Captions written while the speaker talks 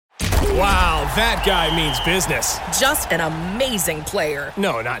Wow, that guy means business. Just an amazing player.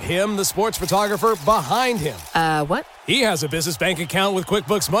 No, not him, the sports photographer behind him. What? He has a business bank account with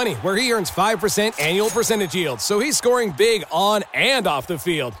QuickBooks Money where he earns 5% annual percentage yield, so he's scoring big on and off the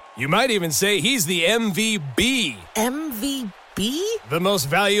field. You might even say he's the MVB. MVP? The most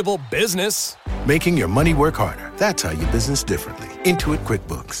valuable business. Making your money work harder. That's how you business differently. Intuit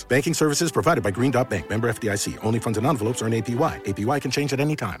QuickBooks. Banking services provided by Green Dot Bank. Member FDIC. Only funds and envelopes earn APY. APY can change at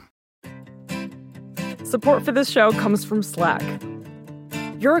any time. Support for this show comes from Slack.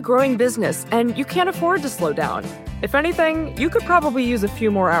 You're a growing business, and you can't afford to slow down. If anything, you could probably use a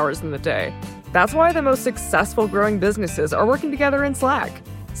few more hours in the day. That's why the most successful growing businesses are working together in Slack.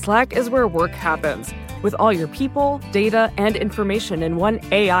 Slack is where work happens, with all your people, data, and information in one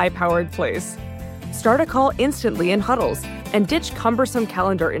AI-powered place. Start a call instantly in huddles and ditch cumbersome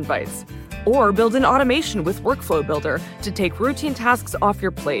calendar invites. Or build an automation with Workflow Builder to take routine tasks off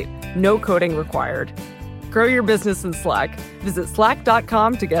your plate. No coding required. Grow your business in Slack. Visit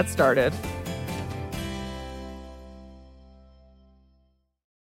slack.com to get started.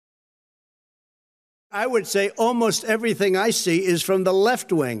 I would say almost everything I see is from the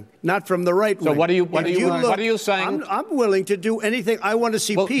left wing, not from the right wing. So what are you saying? I'm willing to do anything. I want to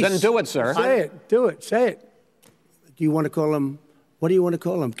see peace. Then do it, sir. Say it. Do it. Say it. Do you want to call him? What do you want to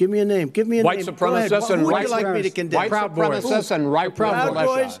call him? Give me a name. Give me a white name. Supremacists and who would right you like me to condemn? White supremacists and right Proud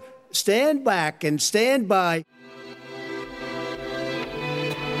Boys, stand back and stand by.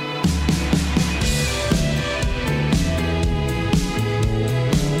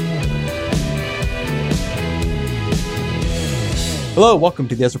 Hello, welcome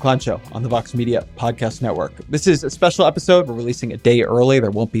to the Ezra Klein Show on the Vox Media Podcast Network. This is a special episode. We're releasing a day early.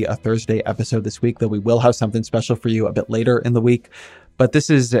 There won't be a Thursday episode this week, though we will have something special for you a bit later in the week. But this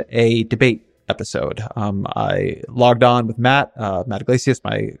is a debate episode. I logged on with Matt Iglesias,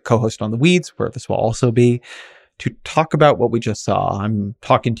 my co-host on The Weeds, where this will also be, to talk about what we just saw. I'm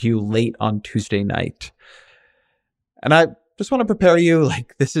talking to you late on Tuesday night. And I just want to prepare you,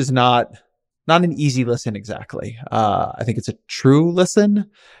 this is not an easy listen exactly. I think it's a true listen,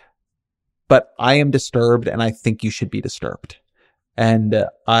 but I am disturbed and I think you should be disturbed. And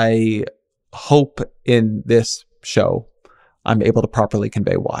I hope in this show, I'm able to properly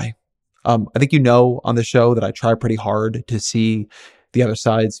convey why. I think you know on the show that I try pretty hard to see the other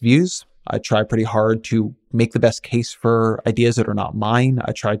side's views. I try pretty hard to make the best case for ideas that are not mine.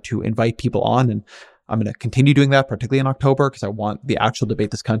 I try to invite people on, and I'm going to continue doing that, particularly in October, because I want the actual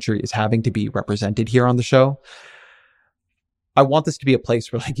debate this country is having to be represented here on the show. I want this to be a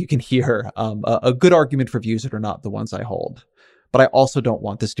place where you can hear a good argument for views that are not the ones I hold. But I also don't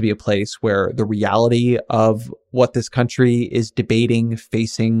want this to be a place where the reality of what this country is debating,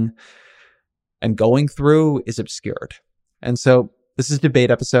 facing, and going through is obscured. And so this is a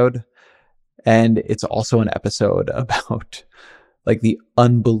debate episode, and it's also an episode about the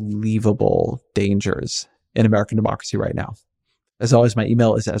unbelievable dangers in American democracy right now. As always, my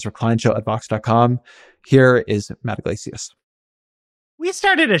email is EzraKleinShow@Vox.com. Here is Matt Iglesias. We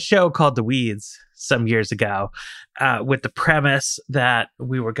started a show called The Weeds some years ago with the premise that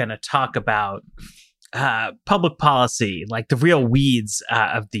we were going to talk about public policy, the real weeds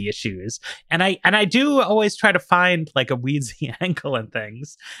of the issues. And I do always try to find a weedsy angle in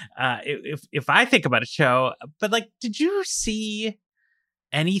things. If I think about a show, but did you see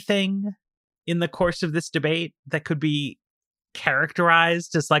anything in the course of this debate that could be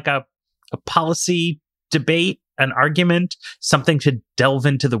characterized as a policy debate, an argument, something to delve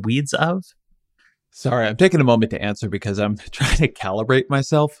into the weeds of? Sorry, I'm taking a moment to answer because I'm trying to calibrate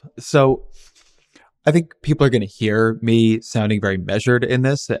myself. So I think people are going to hear me sounding very measured in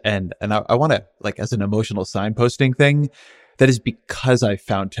this. And I want to, as an emotional signposting thing, that is because I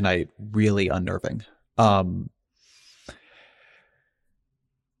found tonight really unnerving.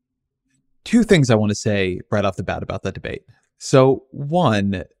 Two things I want to say right off the bat about that debate. So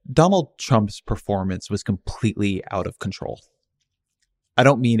one, Donald Trump's performance was completely out of control. I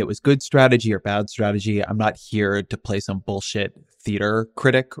don't mean it was good strategy or bad strategy. I'm not here to play some bullshit theater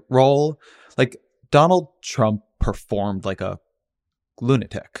critic role. Donald Trump performed like a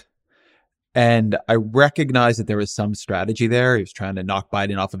lunatic. And I recognize that there was some strategy there. He was trying to knock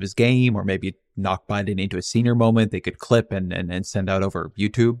Biden off of his game, or maybe knock Biden into a senior moment they could clip and send out over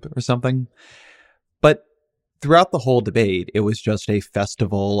YouTube or something. But throughout the whole debate, it was just a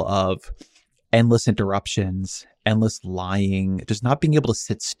festival of endless interruptions, endless lying, just not being able to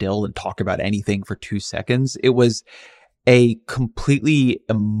sit still and talk about anything for 2 seconds. It was a completely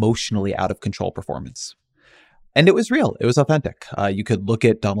emotionally out of control performance. And it was real. It was authentic. You could look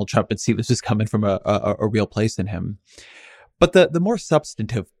at Donald Trump and see this is coming from a real place in him. But the more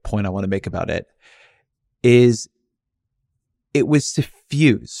substantive point I want to make about it is it was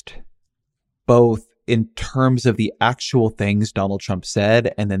suffused both in terms of the actual things Donald Trump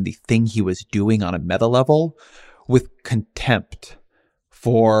said and then the thing he was doing on a meta level with contempt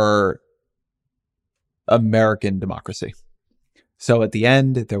for American democracy. So at the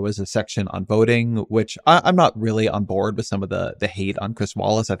end, there was a section on voting, which I'm not really on board with some of the hate on Chris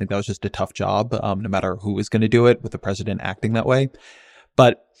Wallace. I think that was just a tough job, no matter who was going to do it, with the president acting that way.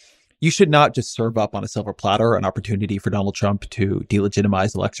 But you should not just serve up on a silver platter an opportunity for Donald Trump to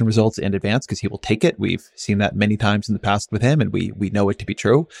delegitimize election results in advance, because he will take it. We've seen that many times in the past with him, and we know it to be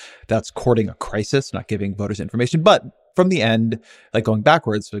true. That's courting a crisis, not giving voters information. But from the end, like going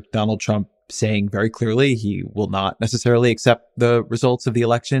backwards, like Donald Trump saying very clearly he will not necessarily accept the results of the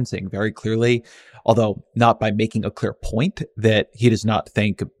election, saying very clearly, although not by making a clear point, that he does not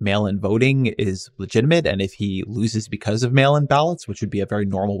think mail-in voting is legitimate. And if he loses because of mail-in ballots, which would be a very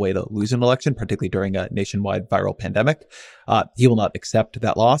normal way to lose an election, particularly during a nationwide viral pandemic, he will not accept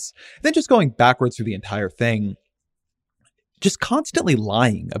that loss. And then just going backwards through the entire thing, just constantly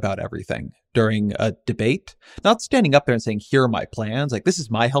lying about everything during a debate, not standing up there and saying, here are my plans. Like, this is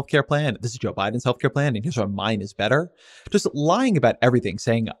my healthcare plan. This is Joe Biden's healthcare plan. And here's why mine is better. Just lying about everything,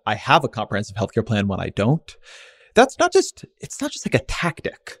 saying I have a comprehensive healthcare plan when I don't. It's not just like a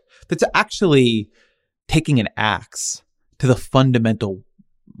tactic. That's actually taking an axe to the fundamental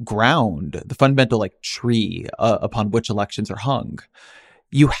ground, the fundamental like tree upon which elections are hung.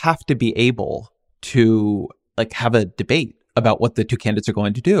 You have to be able to like have a debate about what the two candidates are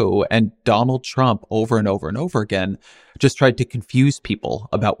going to do. And Donald Trump over and over and over again just tried to confuse people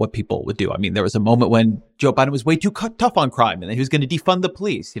about what people would do. I mean, there was a moment when Joe Biden was way too tough on crime and then he was going to defund the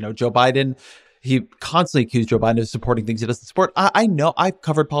police. You know, Joe Biden, he constantly accused Joe Biden of supporting things he doesn't support. I know, I've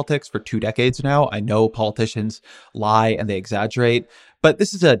covered politics for 2 decades now. I know politicians lie and they exaggerate, but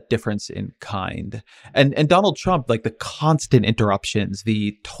this is a difference in kind. And Donald Trump, like the constant interruptions,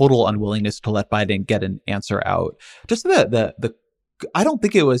 the total unwillingness to let Biden get an answer out, just the I don't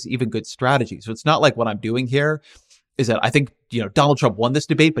think it was even good strategy. So it's not like what I'm doing here is that I think, you know, Donald Trump won this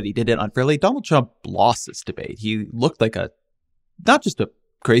debate, but he did it unfairly. Donald Trump lost this debate. He looked like not just a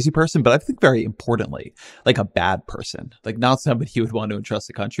crazy person, but I think very importantly, like a bad person, like not somebody you would want to entrust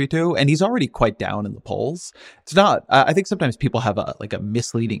the country to. And he's already quite down in the polls. It's not, I think sometimes people have a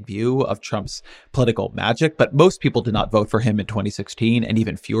misleading view of Trump's political magic, but most people did not vote for him in 2016. And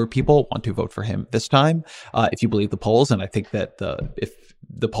even fewer people want to vote for him this time, if you believe the polls. And I think that if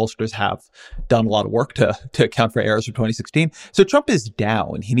the pollsters have done a lot of work to account for errors from 2016. So Trump is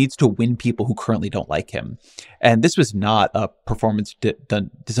down. He needs to win people who currently don't like him. And this was not a performance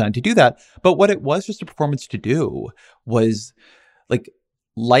designed to do that. But what it was just a performance to do was like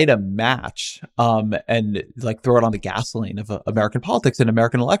light a match and like throw it on the gasoline of American politics and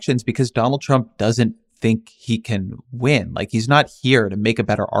American elections, because Donald Trump doesn't think he can win. Like, he's not here to make a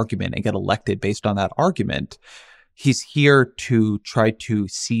better argument and get elected based on that argument. He's here to try to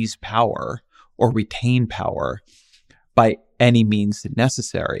seize power or retain power by any means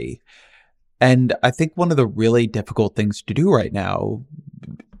necessary. And I think one of the really difficult things to do right now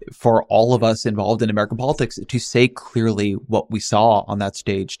for all of us involved in American politics is to say clearly what we saw on that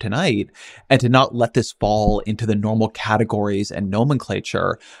stage tonight and to not let this fall into the normal categories and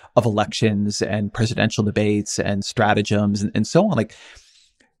nomenclature of elections and presidential debates and stratagems and so on. Like,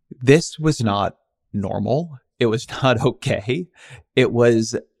 this was not normal. It was not okay. It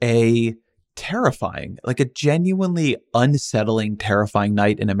was a terrifying, like a genuinely unsettling, terrifying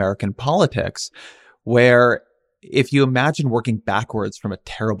night in American politics, where if you imagine working backwards from a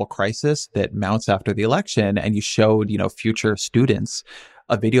terrible crisis that mounts after the election and you showed, future students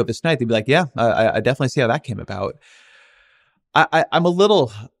a video of this night, they'd be like, yeah, I definitely see how that came about. I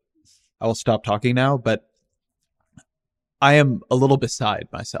will stop talking now, but I am a little beside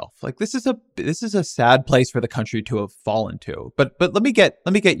myself. Like, this is a sad place for the country to have fallen to. But let me get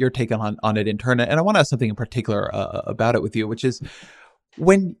your take on it in turn. And I want to ask something in particular about it with you, which is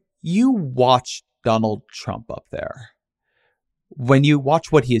when you watch Donald Trump up there, when you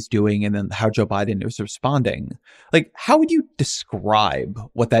watch what he is doing and then how Joe Biden is responding, like, how would you describe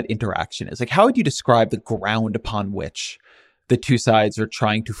what that interaction is? Like, how would you describe the ground upon which the two sides are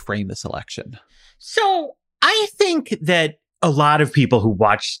trying to frame this election? So I think that a lot of people who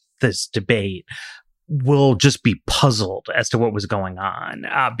watch this debate will just be puzzled as to what was going on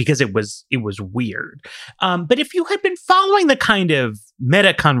because it was weird. But if you had been following the kind of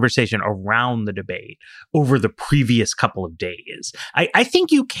meta conversation around the debate over the previous couple of days, I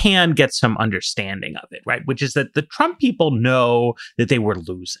think you can get some understanding of it, right? Which is that the Trump people know that they were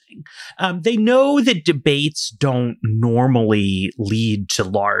losing. They know that debates don't normally lead to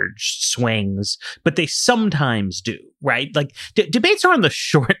large swings, but they sometimes do, right? Like debates are on the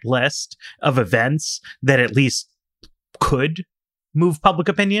short list of events that at least could move public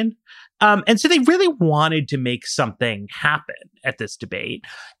opinion. And so they really wanted to make something happen at this debate.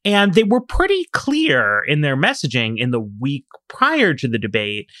 And they were pretty clear in their messaging in the week prior to the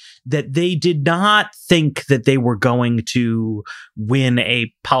debate that they did not think that they were going to win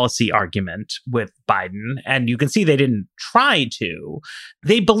a policy argument with Biden. And you can see they didn't try to.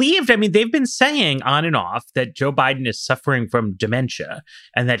 They believed, I mean, they've been saying on and off that Joe Biden is suffering from dementia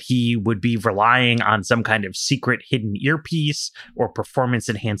and that he would be relying on some kind of secret hidden earpiece or performance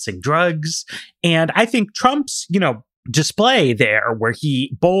enhancing drugs. And I think Trump's, display there where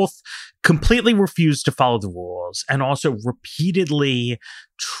he both completely refused to follow the rules and also repeatedly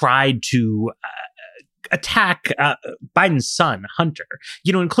tried to attack Biden's son, Hunter,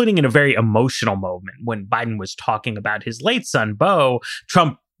 including in a very emotional moment when Biden was talking about his late son, Beau.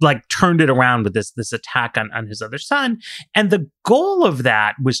 Trump turned it around with this attack on his other son. And the goal of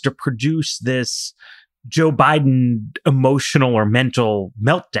that was to produce this Joe Biden emotional or mental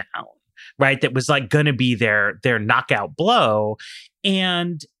meltdown, right? That was going to be their knockout blow.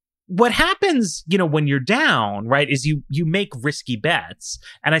 And what happens, when you're down, right, is you make risky bets.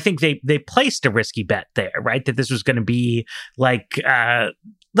 And I think they placed a risky bet there, right? That this was going to be like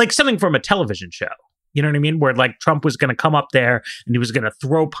something from a television show. You know what I mean? Where Trump was going to come up there and he was going to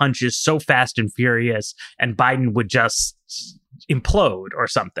throw punches so fast and furious and Biden would just implode or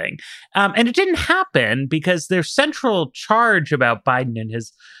something. And it didn't happen because their central charge about Biden and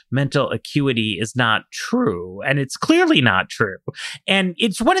his mental acuity is not true. And it's clearly not true. And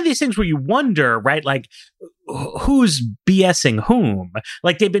it's one of these things where you wonder, right? Who's BSing whom?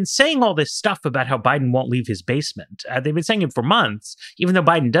 They've been saying all this stuff about how Biden won't leave his basement. They've been saying it for months, even though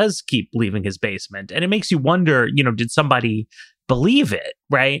Biden does keep leaving his basement. And it makes you wonder, did somebody believe it,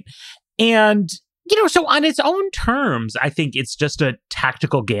 right? And so on its own terms, I think it's just a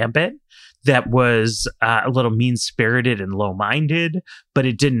tactical gambit that was a little mean-spirited and low-minded, but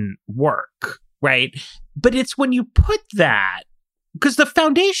it didn't work, right? But it's when you put that, because the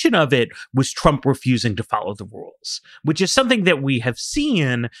foundation of it was Trump refusing to follow the rules, which is something that we have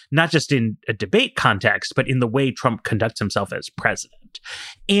seen not just in a debate context, but in the way Trump conducts himself as president.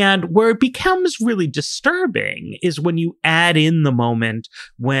 And where it becomes really disturbing is when you add in the moment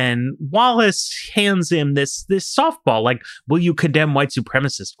when Wallace hands him this softball, will you condemn white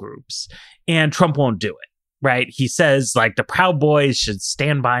supremacist groups? And Trump won't do it. Right. He says the Proud Boys should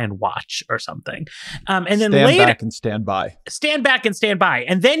stand by and watch or something. And then later. Stand back and stand by. Stand back and stand by.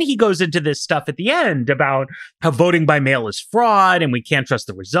 And then he goes into this stuff at the end about how voting by mail is fraud and we can't trust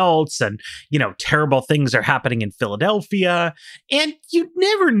the results. And, terrible things are happening in Philadelphia. And you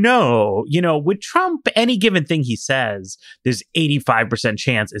never know, with Trump, any given thing he says, there's 85%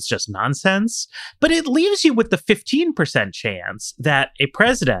 chance it's just nonsense. But it leaves you with the 15% chance that a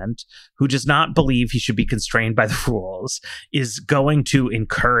president who does not believe he should be constrained by the rules is going to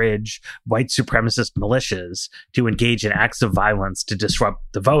encourage white supremacist militias to engage in acts of violence to disrupt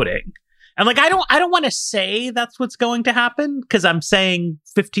the voting. And I don't want to say that's what's going to happen because I'm saying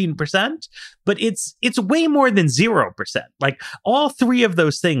 15%, but it's way more than 0%. All three of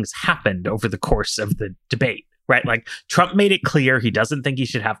those things happened over the course of the debate. Right? Trump made it clear he doesn't think he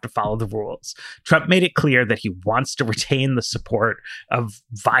should have to follow the rules. Trump made it clear that he wants to retain the support of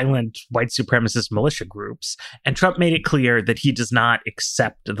violent white supremacist militia groups. And Trump made it clear that he does not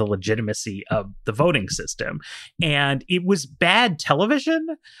accept the legitimacy of the voting system. And it was bad television,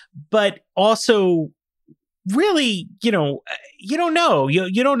 but also really, you don't know.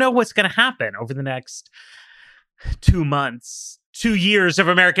 You don't know what's going to happen over the next 2 months. 2 years of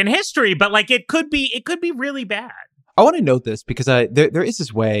American history, but it could be really bad. I want to note this because there is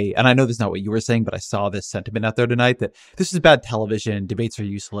this way, and I know this is not what you were saying, but I saw this sentiment out there tonight that this is bad television, debates are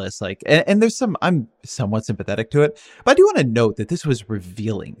useless, and there's I'm somewhat sympathetic to it, but I do want to note that this was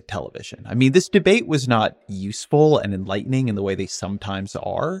revealing television. I mean, this debate was not useful and enlightening in the way they sometimes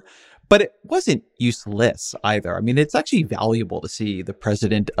are, but it wasn't useless either. I mean, it's actually valuable to see the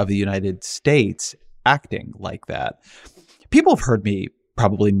president of the United States acting like that. People have heard me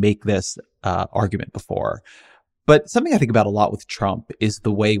probably make this argument before. But something I think about a lot with Trump is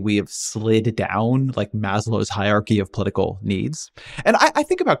the way we have slid down like Maslow's hierarchy of political needs. And I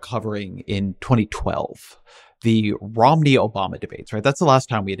think about covering in 2012 the Romney-Obama debates, right? That's the last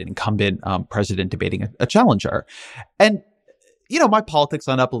time we had an incumbent president debating a challenger. And, my politics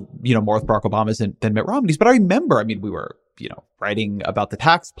line up, more with Barack Obama's than Mitt Romney's. But I remember, we were, writing about the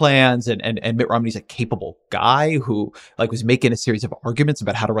tax plans and Mitt Romney's a capable guy who was making a series of arguments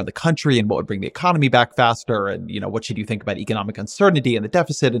about how to run the country and what would bring the economy back faster. And, what should you think about economic uncertainty and the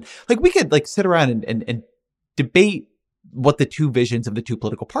deficit? And we could sit around and debate what the two visions of the two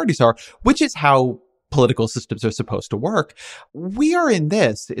political parties are, which is how political systems are supposed to work. We are in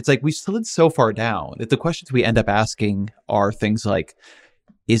this. It's we slid so far down that the questions we end up asking are things like,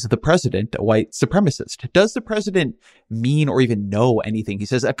 is the president a white supremacist? Does the president mean or even know anything he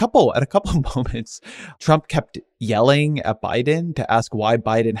says? At a couple of moments, Trump kept yelling at Biden to ask why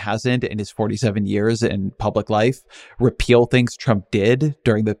Biden hasn't, in his 47 years in public life, repeal things Trump did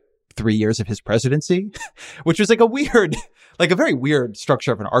during the 3 years of his presidency, which was a very weird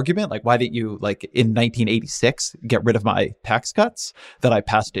structure of an argument. Why didn't you, in 1986, get rid of my tax cuts that I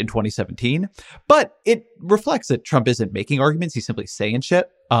passed in 2017? But it reflects that Trump isn't making arguments. He's simply saying shit,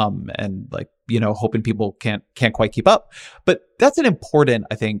 and hoping people can't quite keep up. But that's an important,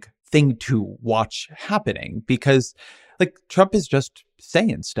 I think, thing to watch happening, because Trump is just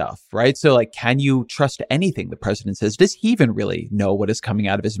saying stuff, right? So can you trust anything the president says? Does he even really know what is coming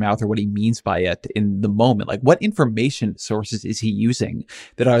out of his mouth or what he means by it in the moment? What information sources is he using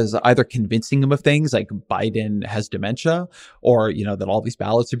that is either convincing him of things like Biden has dementia, or, that all these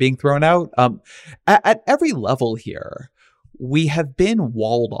ballots are being thrown out? At every level here, we have been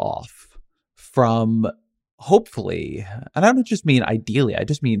walled off from, hopefully, and I don't just mean ideally, I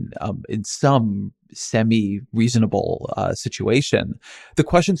just mean in some semi-reasonable situation, the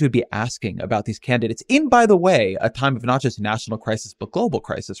questions we'd be asking about these candidates in, by the way, a time of not just national crisis, but global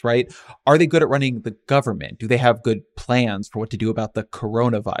crisis, right? Are they good at running the government? Do they have good plans for what to do about the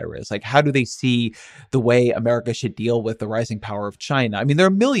coronavirus? How do they see the way America should deal with the rising power of China? There are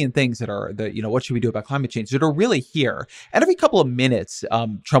a million things that are, what should we do about climate change that are really here. And every couple of minutes,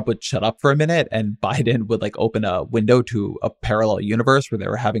 Trump would shut up for a minute and Biden would open a window to a parallel universe where they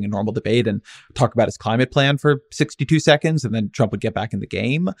were having a normal debate and talk about his climate plan for 62 seconds, and then Trump would get back in the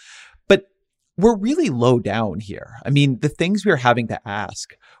game. But we're really low down here. The things we're having to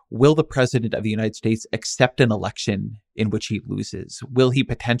ask: will the president of the United States accept an election in which he loses? Will he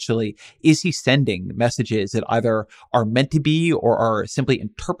is he sending messages that either are meant to be or are simply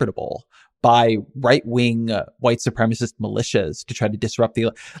interpretable by right-wing white supremacist militias to try to disrupt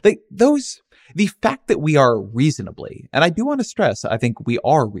the fact that we are reasonably, and I do want to stress, I think we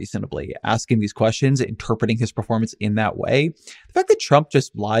are reasonably asking these questions, interpreting his performance in that way. The fact that Trump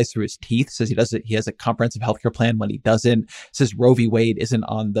just lies through his teeth, says he has a comprehensive healthcare plan when he doesn't, says Roe v. Wade isn't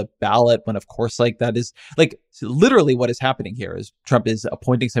on the ballot when, of course, that is literally what is happening here is Trump is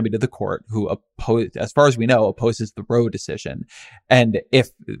appointing somebody to the court who as far as we know, opposes the Roe decision. And if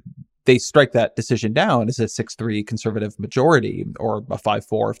they strike that decision down as a 6-3 conservative majority, or a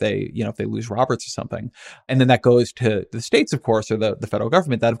 5-4 if they lose Roberts or something. And then that goes to the states, of course, or the federal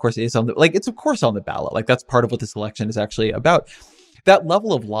government. That, of course, is on the, it's of course on the ballot. That's part of what this election is actually about. That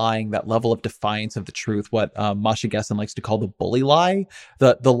level of lying, that level of defiance of the truth, what Masha Gessen likes to call the bully lie,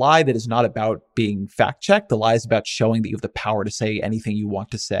 the lie that is not about being fact-checked, the lie is about showing that you have the power to say anything you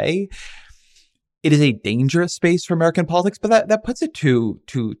want to say. It is a dangerous space for American politics, but that puts it too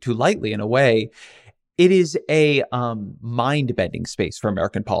lightly in a way. It is a mind-bending space for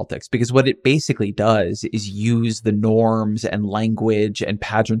American politics, because what it basically does is use the norms and language and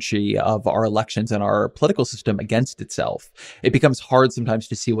pageantry of our elections and our political system against itself. It becomes hard sometimes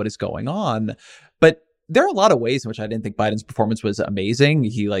to see what is going on, but there are a lot of ways in which I didn't think Biden's performance was amazing.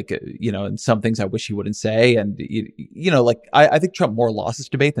 He and some things I wish he wouldn't say. And, I think Trump more lost this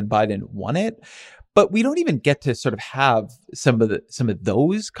debate than Biden won it. But we don't even get to sort of have some of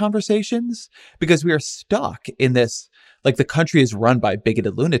those conversations, because we are stuck in this, the country is run by a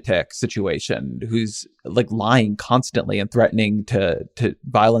bigoted lunatic situation who's lying constantly and threatening to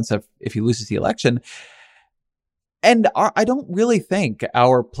violence if he loses the election. And I don't really think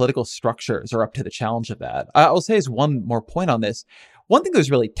our political structures are up to the challenge of that. I'll say as one more point on this. One thing that was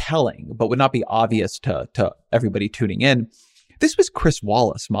really telling, but would not be obvious to everybody tuning in, this was Chris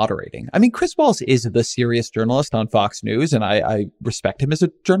Wallace moderating. Chris Wallace is the serious journalist on Fox News, and I respect him as a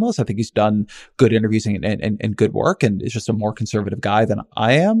journalist. I think he's done good interviews and good work, and is just a more conservative guy than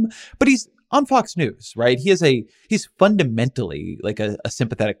I am. But he's on Fox News, right? He's fundamentally like a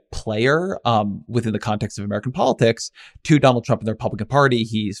sympathetic player within the context of American politics to Donald Trump and the Republican Party.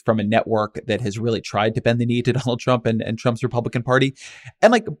 He's from a network that has really tried to bend the knee to Donald Trump and Trump's Republican Party.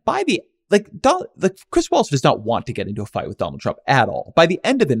 And Chris Wallace does not want to get into a fight with Donald Trump at all. By the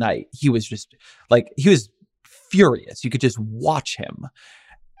end of the night, he was furious. You could just watch him.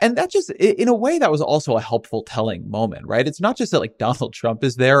 And that just, in a way, that was also a helpful telling moment, right? It's not just that like Donald Trump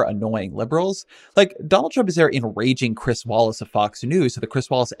is there annoying liberals. Like Donald Trump is there enraging Chris Wallace of Fox News so that Chris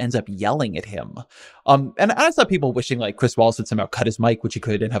Wallace ends up yelling at him. And I saw people wishing like Chris Wallace would somehow cut his mic, which he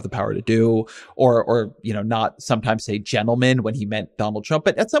could and have the power to do, or not sometimes say gentleman when he meant Donald Trump.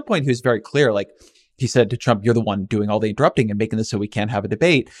 But at some point he was very clear, like he said to Trump, "You're the one doing all the interrupting and making this so we can't have a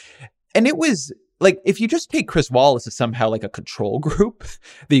debate." And it was like, if you just take Chris Wallace as somehow like a control group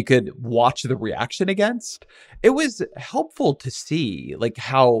that you could watch the reaction against, it was helpful to see like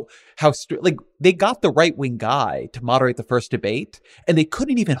how like they got the right wing guy to moderate the first debate and they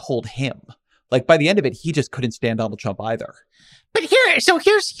couldn't even hold him. Like by the end of it, he just couldn't stand Donald Trump either. But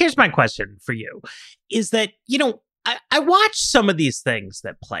here's my question for you is that, I watch some of these things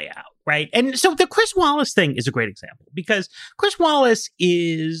that play out, right? And so the Chris Wallace thing is a great example because Chris Wallace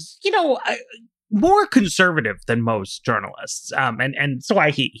is, more conservative than most journalists. And so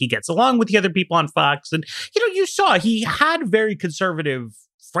he gets along with the other people on Fox. And, you saw he had very conservative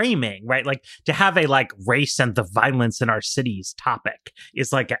framing, right? Like to have a like race and the violence in our cities topic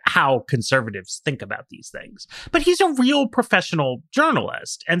is like how conservatives think about these things. But he's a real professional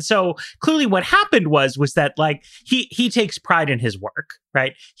journalist. And so clearly what happened was that like he takes pride in his work,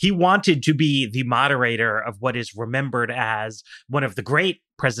 right? He wanted to be the moderator of what is remembered as one of the great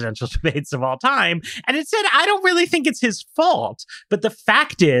presidential debates of all time. And it said, I don't really think it's his fault. But the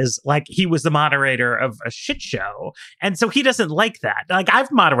fact is, like, he was the moderator of a shit show. And so he doesn't like that. Like,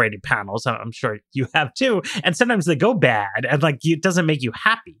 I've moderated panels, I'm sure you have too. And sometimes they go bad and like it doesn't make you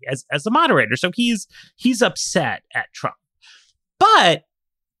happy as a moderator. So he's upset at Trump. But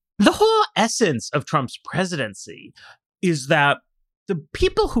the whole essence of Trump's presidency is that the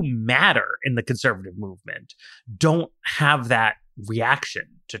people who matter in the conservative movement don't have that reaction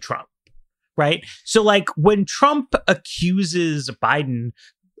to Trump, right? So like when Trump accuses Biden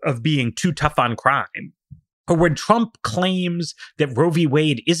of being too tough on crime, or when Trump claims that Roe v.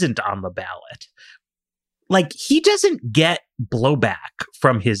 Wade isn't on the ballot, like he doesn't get blowback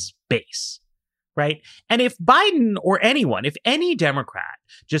from his base, right? And if Biden or anyone, if any Democrat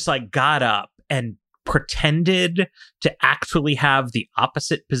just like got up and pretended to actually have the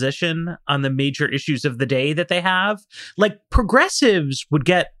opposite position on the major issues of the day that they have, like progressives would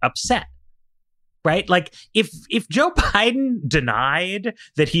get upset, right? Like if Joe Biden denied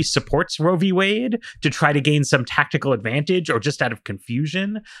that he supports Roe v. Wade to try to gain some tactical advantage or just out of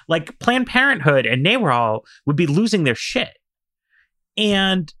confusion, like Planned Parenthood and NARAL would be losing their shit.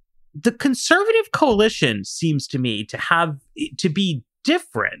 And the conservative coalition seems to me to be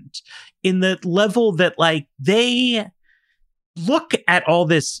different in the level that like they look at all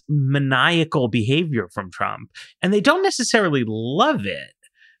this maniacal behavior from Trump and they don't necessarily love it,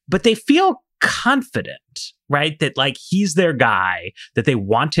 but they feel confident, right? That like he's their guy, that they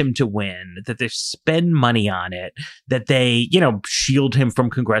want him to win, that they spend money on it, that they, shield him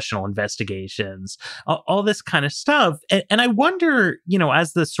from congressional investigations, all this kind of stuff. And I wonder,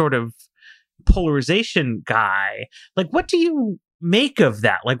 as the sort of polarization guy, like what do you make of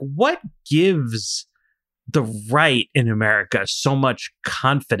that? Like what gives the right in America so much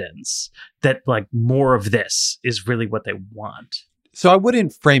confidence that like more of this is really what they want? So I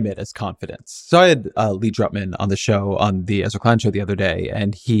wouldn't frame it as confidence. So I had Lee Drutman on the show, on the Ezra Klein show the other day,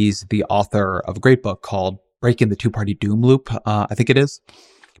 and he's the author of a great book called Breaking the Two-Party Doom Loop, I think it is.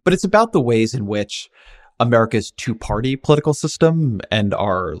 But it's about the ways in which America's two-party political system and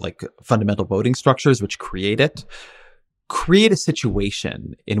our like fundamental voting structures, which create a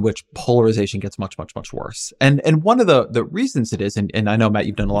situation in which polarization gets much, much, much worse. And one of the reasons it is, and I know, Matt,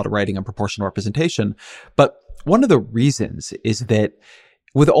 you've done a lot of writing on proportional representation, but one of the reasons is that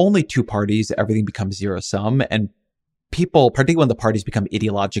with only two parties, everything becomes zero sum, and people, particularly when the parties become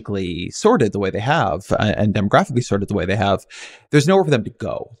ideologically sorted the way they have and demographically sorted the way they have, there's nowhere for them to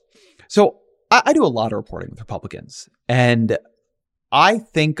go. So I do a lot of reporting with Republicans, and I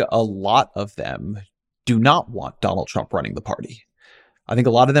think a lot of them do not want Donald Trump running the party. I think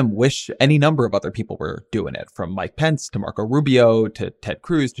a lot of them wish any number of other people were doing it, from Mike Pence to Marco Rubio to Ted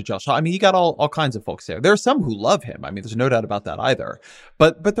Cruz to Josh Hawley. I mean, you got all kinds of folks there. There are some who love him. I mean, there's no doubt about that either.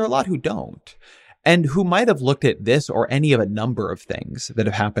 But there are a lot who don't, and who might have looked at this or any of a number of things that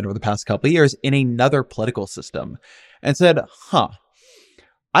have happened over the past couple of years in another political system and said,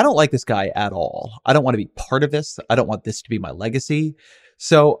 I don't like this guy at all. I don't want to be part of this. I don't want this to be my legacy.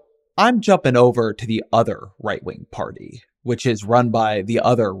 So I'm jumping over to the other right-wing party, which is run by the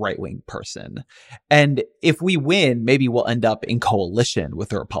other right-wing person. And if we win, maybe we'll end up in coalition with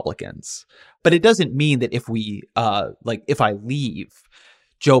the Republicans. But it doesn't mean that if we, if I leave,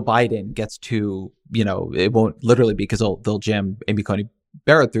 Joe Biden gets to, it won't literally be because they'll jam Amy Coney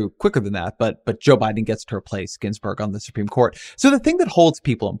Barrett through quicker than that, but Joe Biden gets to replace Ginsburg on the Supreme Court. So the thing that holds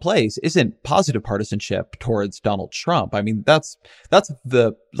people in place isn't positive partisanship towards Donald Trump. I mean, that's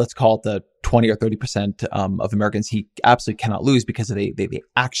the, let's call it the 20 or 30% of Americans he absolutely cannot lose because they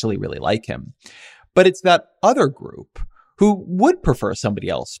actually really like him. But it's that other group who would prefer somebody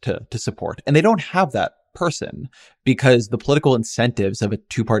else to support, and they don't have that person because the political incentives of a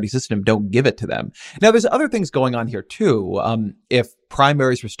two-party system don't give it to them. Now, there's other things going on here too. If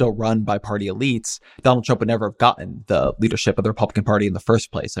primaries were still run by party elites, Donald Trump would never have gotten the leadership of the Republican Party in the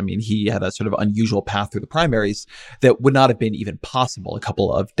first place. I mean, he had a sort of unusual path through the primaries that would not have been even possible a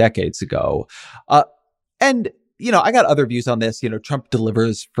couple of decades ago. I got other views on this. Trump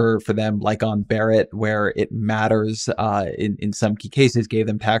delivers for them, like on Barrett, where it matters in some key cases, gave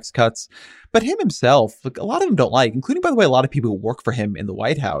them tax cuts. But him himself, a lot of them don't like, including, by the way, a lot of people who work for him in the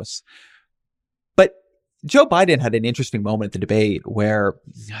White House. But Joe Biden had an interesting moment at the debate where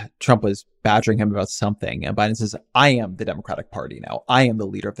Trump was badgering him about something. And Biden says, I am the Democratic Party now. I am the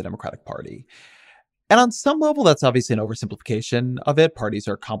leader of the Democratic Party. And on some level, that's obviously an oversimplification of it. Parties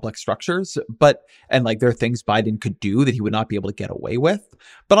are complex structures, there are things Biden could do that he would not be able to get away with.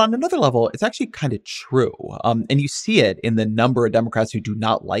 But on another level, it's actually kind of true. And you see it in the number of Democrats who do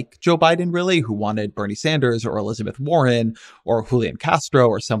not like Joe Biden, really, who wanted Bernie Sanders or Elizabeth Warren or Julian Castro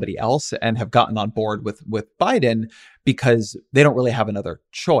or somebody else and have gotten on board with Biden because they don't really have another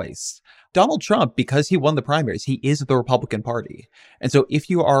choice. Donald Trump, because he won the primaries, he is the Republican Party. And so if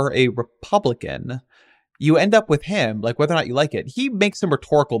you are a Republican, you end up with him, whether or not you like it. He makes some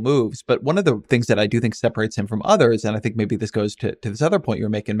rhetorical moves, but one of the things that I do think separates him from others, and I think maybe this goes to this other point you were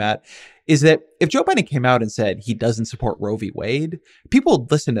making, Matt, is that if Joe Biden came out and said he doesn't support Roe v. Wade, people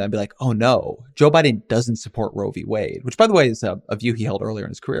would listen to that and be like, oh no, Joe Biden doesn't support Roe v. Wade, which, by the way, is a view he held earlier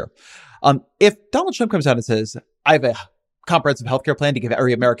in his career. If Donald Trump comes out and says, I have a comprehensive healthcare plan to give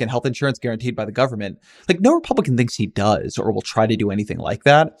every American health insurance guaranteed by the government, no Republican thinks he does or will try to do anything like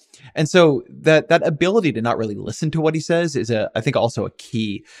that. And so that ability to not really listen to what he says is I think also a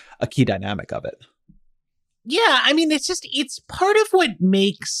key dynamic of it. Yeah, I mean, it's part of what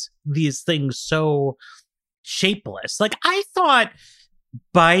makes these things so shapeless. I thought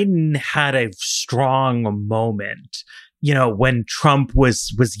Biden had a strong moment when Trump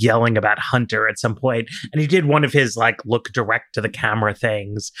was yelling about Hunter at some point, and he did one of his look direct to the camera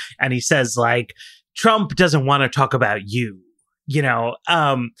things. And he says Trump doesn't want to talk about you,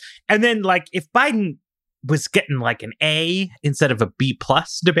 and then if Biden was getting an A instead of a B+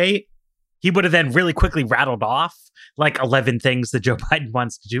 debate, he would have then really quickly rattled off 11 things that Joe Biden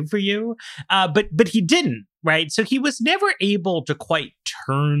wants to do for you. But he didn't, right? So he was never able to quite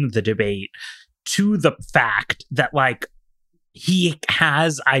turn the debate to the fact that he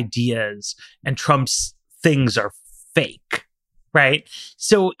has ideas and Trump's things are fake, right?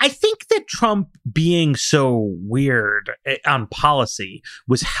 So I think that Trump being so weird on policy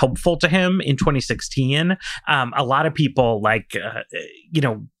was helpful to him in 2016. A lot of people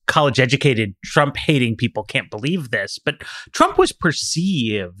college educated Trump hating people can't believe this, but Trump was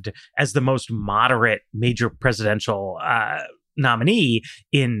perceived as the most moderate major presidential nominee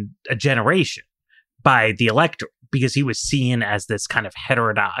in a generation by the electorate, because he was seen as this kind of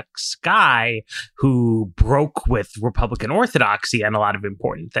heterodox guy who broke with Republican orthodoxy on a lot of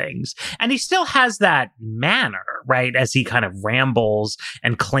important things. And he still has that manner, right? As he kind of rambles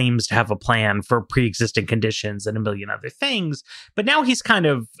and claims to have a plan for pre-existing conditions and a million other things. But now he's kind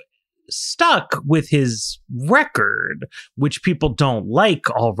of stuck with his record, which people don't like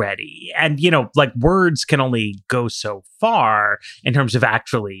already. And, words can only go so far in terms of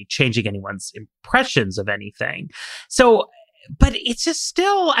actually changing anyone's impressions of anything. So, but it's just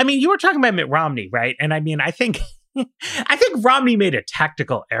still, you were talking about Mitt Romney, right? And I think Romney made a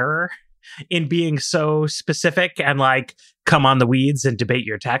tactical error in being so specific and come on the weeds and debate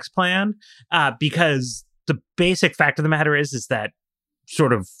your tax plan, because the basic fact of the matter is that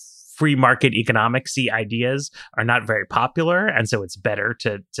sort of free market economics-y ideas are not very popular, and so it's better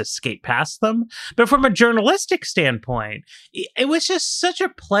to skate past them. But from a journalistic standpoint, it was just such a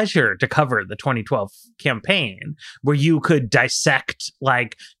pleasure to cover the 2012 campaign, where you could dissect,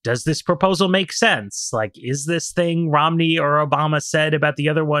 like, does this proposal make sense? Like, is this thing Romney or Obama said about the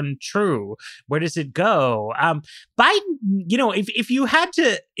other one true? Where does it go? Biden, you know, if you had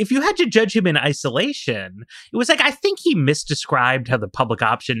to judge him in isolation, it was like, I think he misdescribed how the public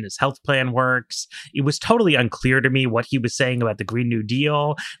option in his health plan works. It was totally unclear to me what he was saying about the Green New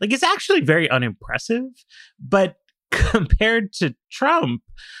Deal. Like, it's actually very unimpressive. But compared to Trump,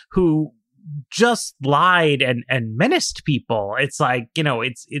 who just lied and menaced people, it's like, you know,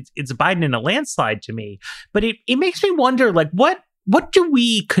 it's Biden in a landslide to me. But it makes me wonder, like, what do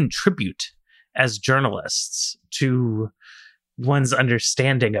we contribute as journalists to one's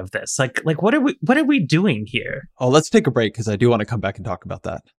understanding of this? Like what are we doing here? Oh, let's take a break because I do want to come back and talk about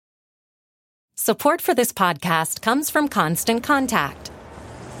that. Support for this podcast comes from Constant Contact.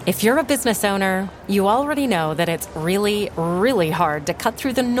 If you're a business owner, you already know that it's really, really hard to cut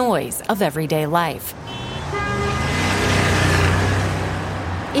through the noise of everyday life.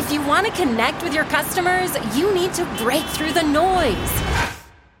 If you want to connect with your customers, you need to break through the noise.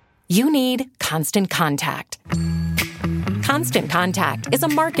 You need Constant Contact. Constant Contact is a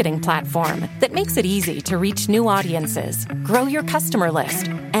marketing platform that makes it easy to reach new audiences, grow your customer list,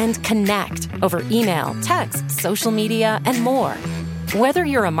 and connect over email, text, social media, and more. Whether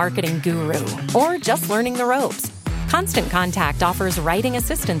you're a marketing guru or just learning the ropes, Constant Contact offers writing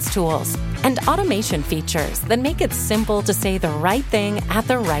assistance tools and automation features that make it simple to say the right thing at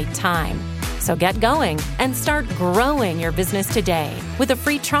the right time. So get going and start growing your business today with a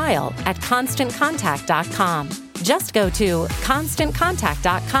free trial at ConstantContact.com. Just go to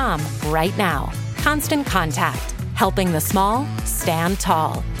ConstantContact.com right now. Constant Contact, helping the small stand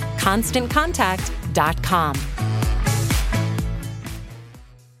tall. ConstantContact.com.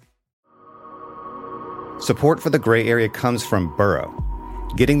 Support for the gray area comes from Burrow.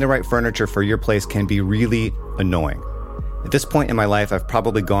 Getting the right furniture for your place can be really annoying. At this point in my life, I've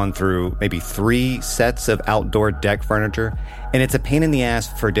probably gone through maybe 3 sets of outdoor deck furniture, and it's a pain in the ass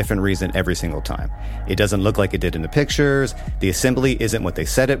for a different reason every single time. It doesn't look like it did in the pictures, the assembly isn't what they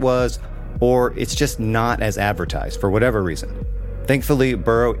said it was, or it's just not as advertised for whatever reason. Thankfully,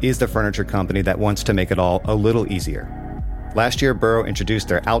 Burrow is the furniture company that wants to make it all a little easier. Last year, Burrow introduced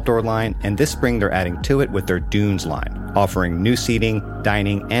their outdoor line, and this spring they're adding to it with their Dunes line, offering new seating,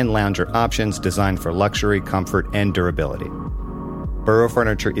 dining, and lounger options designed for luxury, comfort, and durability. Burrow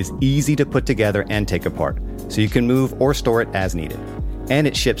furniture is easy to put together and take apart, so you can move or store it as needed. And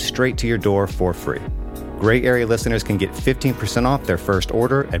it ships straight to your door for free. Gray Area listeners can get 15% off their first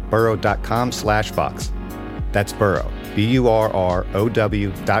order at burrow.com/Vox. That's Burrow,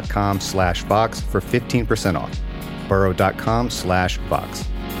 BURROW.com/Vox for 15% off. burrow.com/Vox.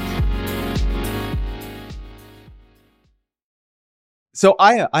 So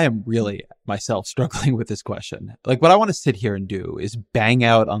I am really myself struggling with this question. Like, what I want to sit here and do is bang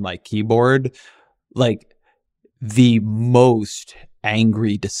out on my keyboard like the most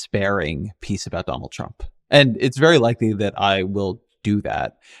angry, despairing piece about Donald Trump. And it's very likely that I will do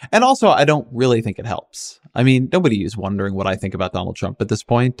that. And also, I don't really think it helps. I mean, nobody is wondering what I think about Donald Trump at this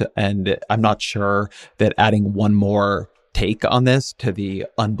point, and I'm not sure that adding one more take on this to the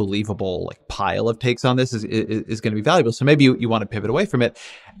unbelievable like pile of takes on this is going to be valuable. So maybe you want to pivot away from it.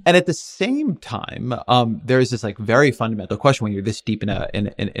 And at the same time, there is this like very fundamental question when you're this deep in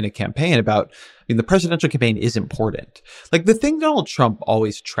a campaign about, I mean, the presidential campaign is important. Like, the thing Donald Trump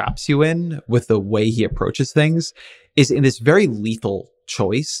always traps you in with the way he approaches things is in this very lethal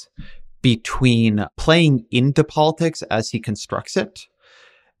choice between playing into politics as he constructs it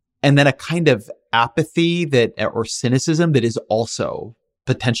and then a kind of apathy that or cynicism that is also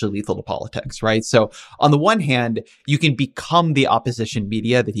potentially lethal to politics, right? So on the one hand, you can become the opposition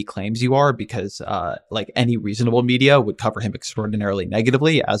media that he claims you are because like any reasonable media would cover him extraordinarily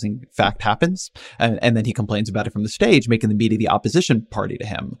negatively, as in fact happens. And then he complains about it from the stage, making the media the opposition party to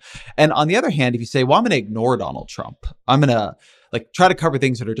him. And on the other hand, if you say, well, I'm going to ignore Donald Trump, I'm going to like try to cover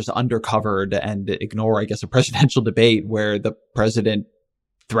things that are just undercovered and ignore, I guess, a presidential debate where the president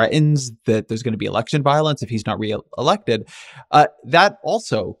threatens that there's going to be election violence if he's not re-elected, that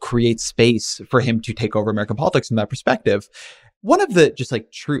also creates space for him to take over American politics from that perspective. One of the just like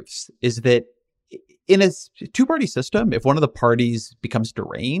truths is that in a two-party system, if one of the parties becomes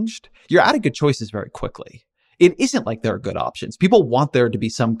deranged, you're out of good choices very quickly. it isn't like there are good options. People want there to be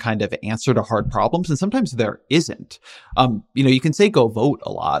some kind of answer to hard problems, and sometimes there isn't. You can say go vote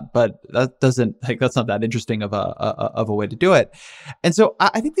a lot, but that's not that interesting of a way to do it. And so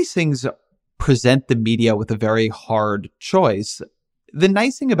I think these things present the media with a very hard choice. The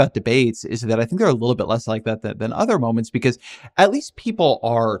nice thing about debates is that I think they're a little bit less like that than other moments, because at least people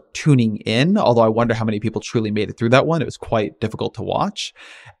are tuning in, although I wonder how many people truly made it through that one. It was quite difficult to watch.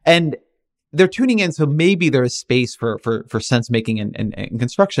 And they're tuning in, so maybe there is space for sense making and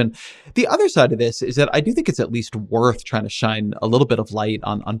construction. The other side of this is that I do think it's at least worth trying to shine a little bit of light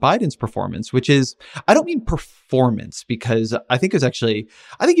on Biden's performance, which is, I don't mean performance, because I think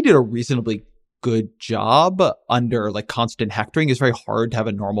he did a reasonably good job under like constant hectoring. It's very hard to have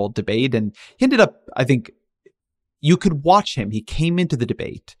a normal debate, and he ended up, I think, you could watch him. He came into the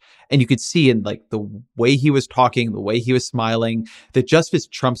debate and you could see in like the way he was talking, the way he was smiling, that just as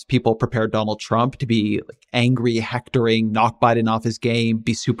Trump's people prepared Donald Trump to be like angry, hectoring, knock Biden off his game,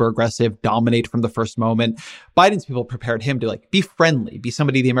 be super aggressive, dominate from the first moment, Biden's people prepared him to like be friendly, be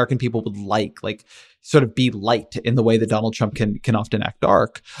somebody the American people would like sort of be light in the way that Donald Trump can often act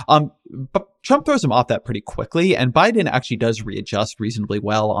dark. But Trump throws him off that pretty quickly, and Biden actually does readjust reasonably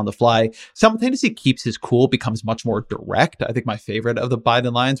well on the fly. Simultaneously keeps his cool, becomes much more direct. I think my favorite of the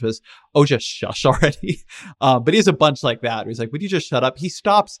Biden lines was, "Oh, just shush already." But he has a bunch like that. He's like, "Would you just shut up?" He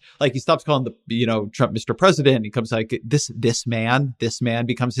stops calling Trump Mr. President. He comes like, this man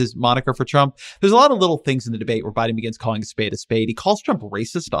becomes his moniker for Trump. There's a lot of little things in the debate where Biden begins calling a spade a spade. He calls Trump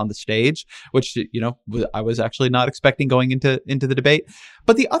racist on the stage, which, I was actually not expecting going into the debate.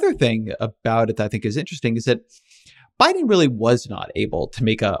 But the other thing about it that I think is interesting is that Biden really was not able to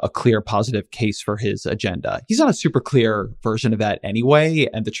make a clear positive case for his agenda. He's not a super clear version of that anyway.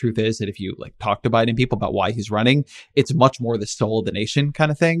 And the truth is that if you talk to Biden people about why he's running, it's much more the soul of the nation kind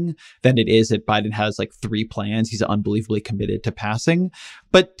of thing than it is that Biden has 3 plans he's unbelievably committed to passing.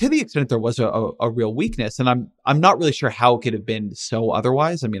 But to the extent there was a real weakness, and I'm not really sure how it could have been so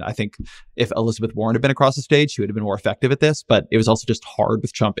otherwise. I mean, I think if Elizabeth Warren had been across the stage, she would have been more effective at this, but it was also just hard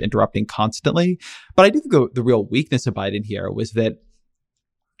with Trump interrupting constantly. But I do think the real weakness of Biden here was that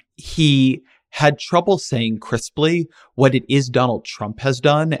he had trouble saying crisply what it is Donald Trump has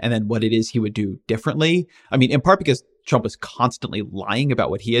done and then what it is he would do differently. I mean, in part because Trump was constantly lying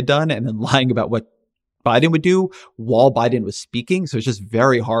about what he had done and then lying about what Biden would do while Biden was speaking. So it's just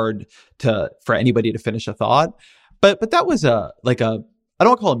very hard for anybody to finish a thought. But that was I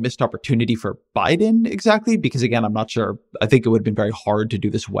don't want to call it a missed opportunity for Biden exactly, because again, I'm not sure. I think it would have been very hard to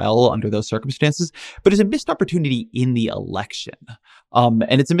do this well under those circumstances, but it's a missed opportunity in the election. And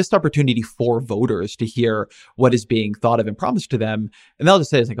it's a missed opportunity for voters to hear what is being thought of and promised to them. And I'll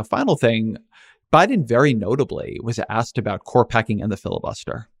just say as a final thing, Biden very notably was asked about court packing and the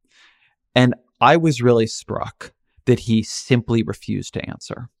filibuster. And I was really struck that he simply refused to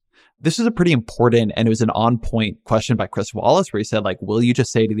answer. This is a pretty important, and it was an on-point question by Chris Wallace, where he said, will you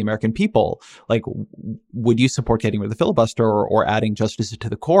just say to the American people, would you support getting rid of the filibuster or adding justices to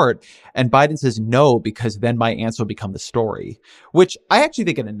the court? And Biden says no, because then my answer will become the story, which I actually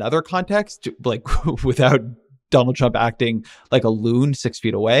think in another context, without Donald Trump acting like a loon 6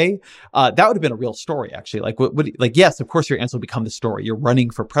 feet away, that would have been a real story, actually. Yes, of course, your answer will become the story. You're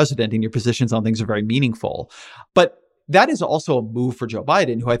running for president and your positions on things are very meaningful. But that is also a move for Joe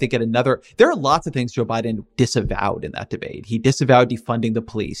Biden, who I think there are lots of things Joe Biden disavowed in that debate. He disavowed defunding the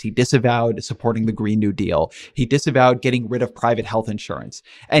police. He disavowed supporting the Green New Deal. He disavowed getting rid of private health insurance.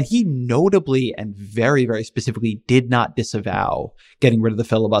 And he notably and very, very specifically did not disavow getting rid of the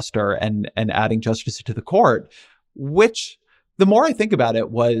filibuster and adding justices to the court, which the more I think about it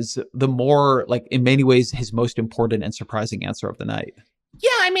was the more, in many ways, his most important and surprising answer of the night. Yeah,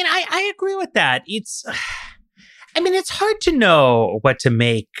 I mean, I agree with that. It's hard to know what to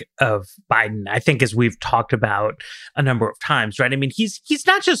make of Biden, I think, as we've talked about a number of times, right? I mean, he's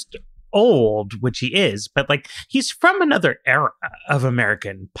not just old, which he is, but he's from another era of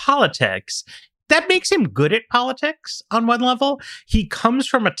American politics. That makes him good at politics on one level. He comes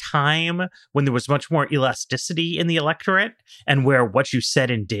from a time when there was much more elasticity in the electorate and where what you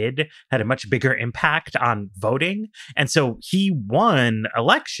said and did had a much bigger impact on voting. And so he won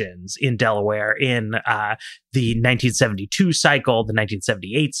elections in Delaware in the 1972 cycle, the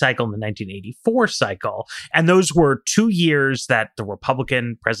 1978 cycle, and the 1984 cycle. And those were 2 years that the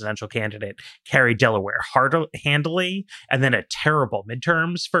Republican presidential candidate carried Delaware handily, and then a terrible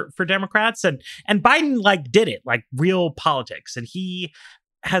midterms for Democrats. And Biden did it, real politics. And he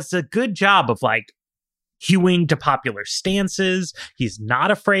has a good job of hewing to popular stances. He's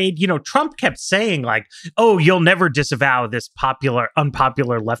not afraid. Trump kept saying like, oh, you'll never disavow this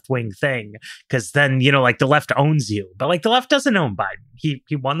unpopular left-wing thing because then, like the left owns you. But like the left doesn't own Biden.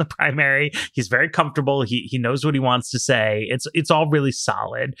 He won the primary. He's very comfortable. He knows what he wants to say. It's all really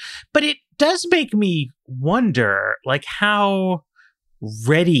solid. But it does make me wonder, like, how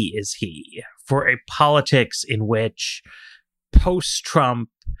ready is he for a politics in which post-Trump,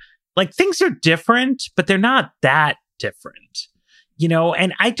 like, things are different, but they're not that different,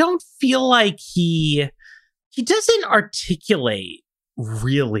 and I don't feel like he doesn't articulate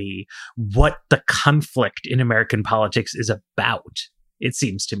really what the conflict in American politics is about, it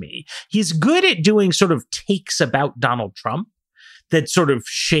seems to me. He's good at doing sort of takes about Donald Trump that sort of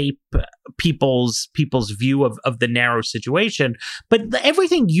shape people's view of the narrow situation. But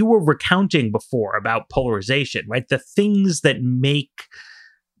everything you were recounting before about polarization, right? The things that make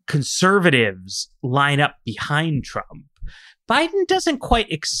conservatives line up behind Trump, Biden doesn't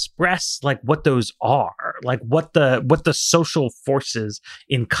quite express like what those are, like what the social forces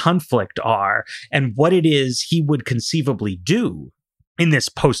in conflict are and what it is he would conceivably do in this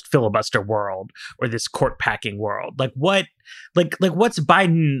post-filibuster world or this court-packing world. Like what's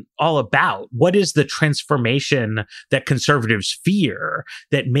Biden all about? What is the transformation that conservatives fear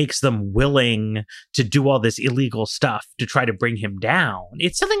that makes them willing to do all this illegal stuff to try to bring him down?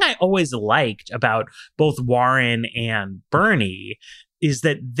 It's something I always liked about both Warren and Bernie, is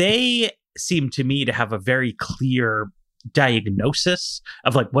that they seem to me to have a very clear diagnosis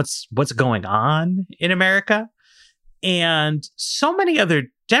of like what's going on in America. And so many other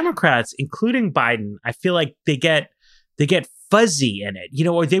Democrats, including Biden, I feel like they get fuzzy in it,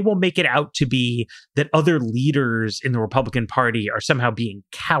 or they will make it out to be that other leaders in the Republican Party are somehow being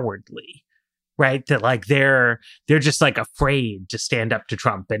cowardly, right? That like they're just like afraid to stand up to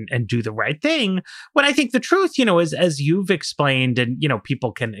Trump and do the right thing. When I think the truth, is as you've explained, and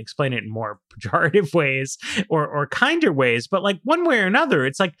people can explain it in more pejorative ways or kinder ways, but like one way or another,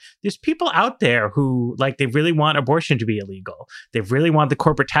 it's like there's people out there who like they really want abortion to be illegal. They really want the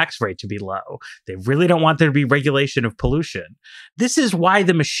corporate tax rate to be low. They really don't want there to be regulation of pollution. This is why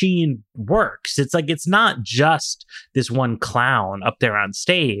the machine works. It's like it's not just this one clown up there on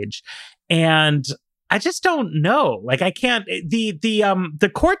stage. And I just don't know. Like I can't.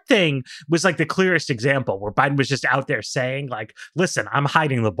 The court thing was like the clearest example where Biden was just out there saying like, "Listen, I'm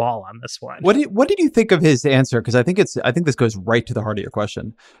hiding the ball on this one." What did you think of his answer? Because I think this goes right to the heart of your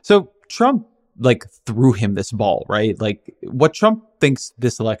question. So Trump like threw him this ball, right? Like what Trump thinks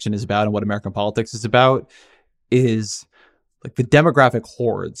this election is about and what American politics is about is like the demographic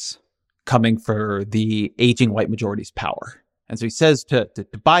hordes coming for the aging white majority's power. And so he says to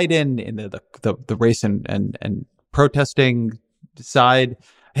Biden in the race and protesting side,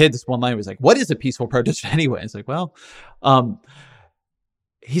 I had this one line was like, what is a peaceful protest anyway? It's like, well,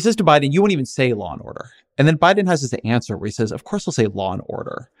 he says to Biden, you won't even say law and order. And then Biden has this answer where he says, of course we'll say law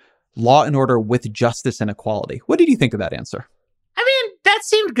and order with justice and equality. What did you think of that answer? I mean, that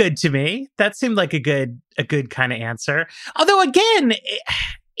seemed good to me. That seemed like a good kind of answer. Although again,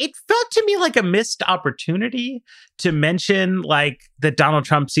 it felt to me like a missed opportunity to mention like that Donald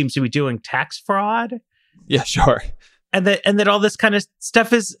Trump seems to be doing tax fraud. Yeah, sure. And that all this kind of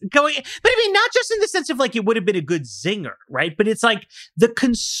stuff is going. But I mean, not just in the sense of like it would have been a good zinger, right? But it's like the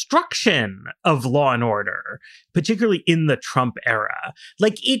construction of law and order, particularly in the Trump era.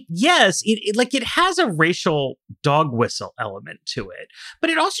 Like it has a racial dog whistle element to it,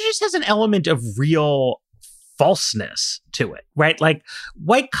 but it also just has an element of real falseness to it, right? Like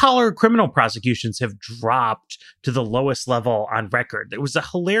white collar criminal prosecutions have dropped to the lowest level on record. There was a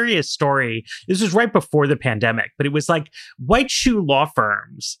hilarious story. This was right before the pandemic, but it was like white shoe law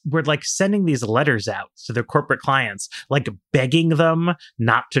firms were like sending these letters out to their corporate clients, like begging them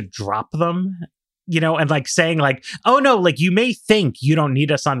not to drop them. And like saying like, oh no, like you may think you don't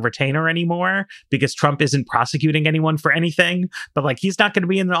need us on retainer anymore because Trump isn't prosecuting anyone for anything, but like he's not going to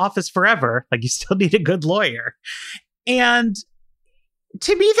be in the office forever. Like you still need a good lawyer. And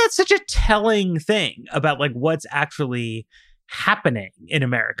to me, that's such a telling thing about like what's actually happening in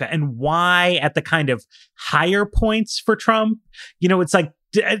America and why at the kind of higher points for Trump, it's like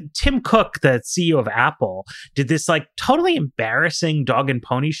Tim Cook, the CEO of Apple, did this like totally embarrassing dog and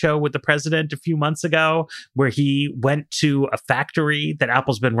pony show with the president a few months ago, where he went to a factory that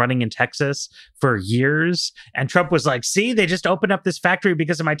Apple's been running in Texas for years. And Trump was like, see, they just opened up this factory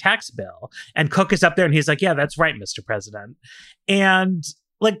because of my tax bill. And Cook is up there and he's like, yeah, that's right, Mr. President. And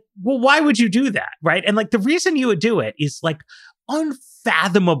like, well, why would you do that? Right. And like the reason you would do it is like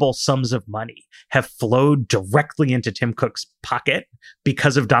unfathomable sums of money have flowed directly into Tim Cook's pocket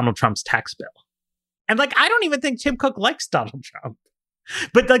because of Donald Trump's tax bill. And like, I don't even think Tim Cook likes Donald Trump.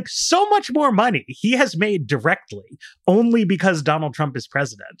 But like, so much more money he has made directly only because Donald Trump is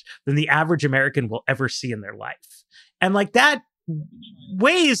president than the average American will ever see in their life. And like, that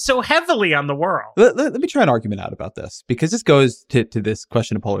weighs so heavily on the world. Let me try an argument out about this, because this goes to this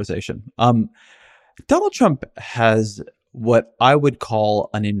question of polarization. Donald Trump has what I would call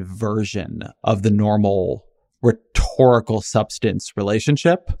an inversion of the normal rhetorical substance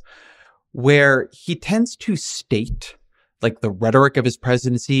relationship, where he tends to state like the rhetoric of his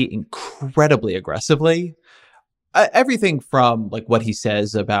presidency incredibly aggressively. Everything from like what he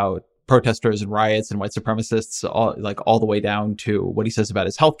says about protesters and riots and white supremacists, all the way down to what he says about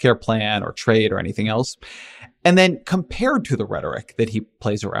his healthcare plan or trade or anything else. And then compared to the rhetoric that he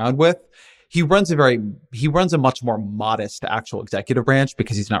plays around with, he runs a much more modest actual executive branch,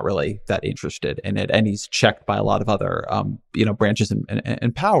 because he's not really that interested in it, and he's checked by a lot of other branches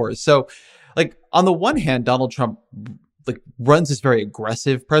and powers. So like, on the one hand, Donald Trump like runs this very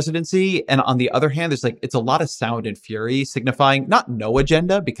aggressive presidency, and on the other hand, there's like, it's a lot of sound and fury, signifying not no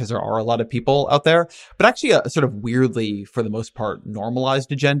agenda, because there are a lot of people out there, but actually a sort of weirdly, for the most part,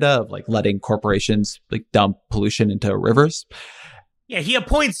 normalized agenda of like letting corporations like dump pollution into rivers. Yeah, he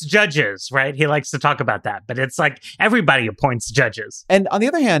appoints judges, right? He likes to talk about that, but it's like everybody appoints judges. And on the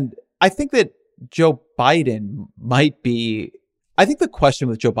other hand, I think that Joe Biden I think the question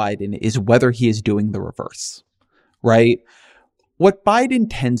with Joe Biden is whether he is doing the reverse. Right? What Biden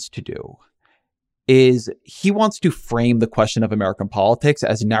tends to do is he wants to frame the question of American politics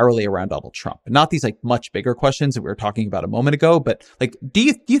as narrowly around Donald Trump. Not these like much bigger questions that we were talking about a moment ago, but like,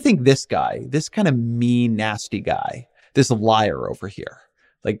 do you think this guy, this kind of mean, nasty guy, this liar over here,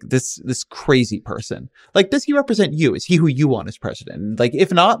 like this crazy person, like, does he represent you? Is he who you want as president? Like,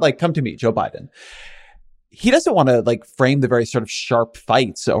 if not, like, come to me, Joe Biden. He doesn't want to like frame the very sort of sharp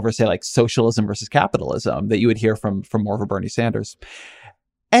fights over, say, like socialism versus capitalism that you would hear from more of a Bernie Sanders.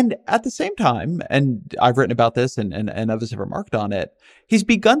 And at the same time, and I've written about this and others have remarked on it, he's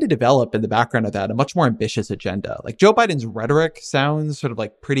begun to develop in the background of that a much more ambitious agenda. Like, Joe Biden's rhetoric sounds sort of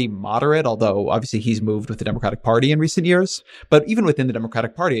like pretty moderate, although obviously he's moved with the Democratic Party in recent years. But even within the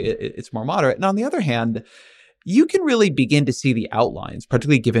Democratic Party, it's more moderate. And on the other hand, you can really begin to see the outlines,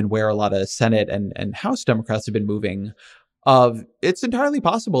 particularly given where a lot of Senate and House Democrats have been moving, of it's entirely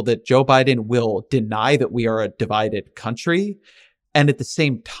possible that Joe Biden will deny that we are a divided country and at the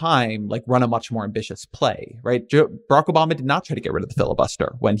same time, like, run a much more ambitious play, right? Barack Obama did not try to get rid of the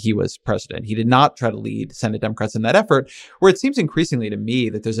filibuster when he was president. He did not try to lead Senate Democrats in that effort, where it seems increasingly to me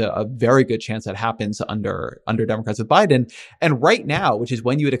that there's a very good chance that happens under Democrats with Biden. And right now, which is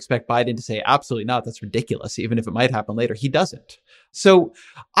when you would expect Biden to say, absolutely not, that's ridiculous, even if it might happen later, he doesn't. So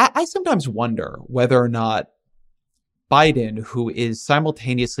I sometimes wonder whether or not Biden, who is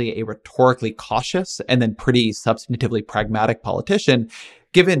simultaneously a rhetorically cautious and then pretty substantively pragmatic politician,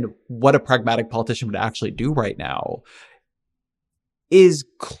 given what a pragmatic politician would actually do right now, is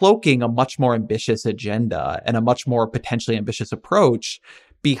cloaking a much more ambitious agenda and a much more potentially ambitious approach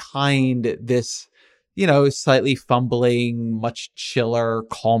behind this, slightly fumbling, much chiller,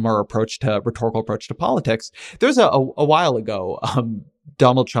 calmer rhetorical approach to politics. There's a while ago,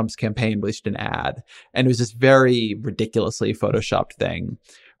 Donald Trump's campaign released an ad, and it was this very ridiculously photoshopped thing.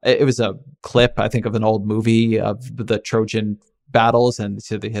 It was a clip, I think, of an old movie of the Trojan battles, and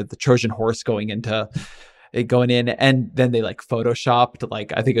so they had the Trojan horse going in, and then they like photoshopped,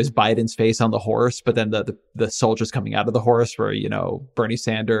 like, I think it was Biden's face on the horse, but then the soldiers coming out of the horse were, Bernie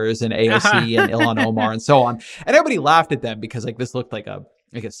Sanders and AOC and Ilhan Omar and so on. And everybody laughed at them because like this looked like a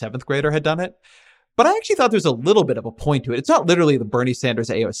seventh grader had done it. But I actually thought there's a little bit of a point to it. It's not literally the Bernie Sanders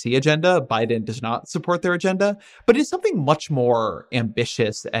AOC agenda. Biden does not support their agenda, but it's something much more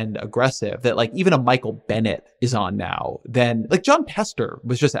ambitious and aggressive that like even a Michael Bennett is on now. Then like John Tester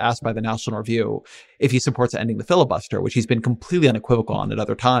was just asked by the National Review if he supports ending the filibuster, which he's been completely unequivocal on at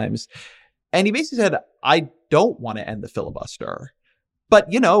other times. And he basically said, I don't want to end the filibuster. But,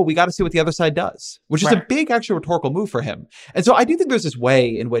 we got to see what the other side does, which is a big actual rhetorical move for him. And so I do think there's this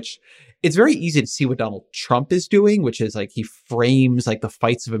way in which it's very easy to see what Donald Trump is doing, which is like he frames like the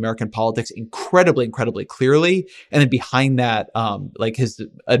fights of American politics incredibly, incredibly clearly. And then behind that, like his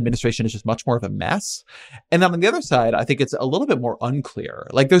administration is just much more of a mess. And then on the other side, I think it's a little bit more unclear.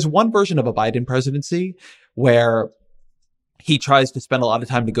 Like there's one version of a Biden presidency where He tries to spend a lot of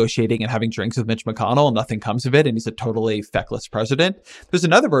time negotiating and having drinks with Mitch McConnell, and nothing comes of it, and he's a totally feckless president. There's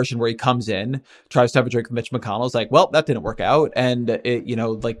another version where he comes in, tries to have a drink with Mitch McConnell, is like, well, that didn't work out. And,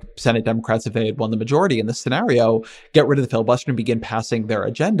 like Senate Democrats, if they had won the majority in this scenario, get rid of the filibuster and begin passing their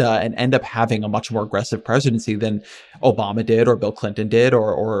agenda and end up having a much more aggressive presidency than Obama did or Bill Clinton did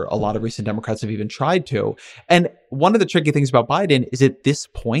or a lot of recent Democrats have even tried to. And one of the tricky things about Biden is at this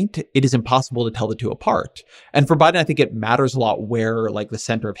point, it is impossible to tell the two apart. And for Biden, I think it matters a lot where like the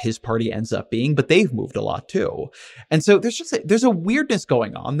center of his party ends up being, but they've moved a lot too. And so there's a weirdness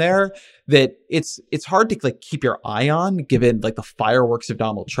going on there that it's hard to like keep your eye on given like the fireworks of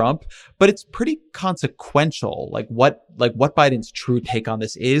Donald Trump, but it's pretty consequential, like what Biden's true take on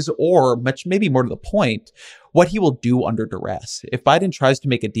this is, or maybe more to the point, what he will do under duress. If Biden tries to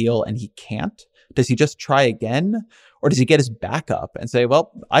make a deal and he can't, does he just try again? Or does he get his back up and say,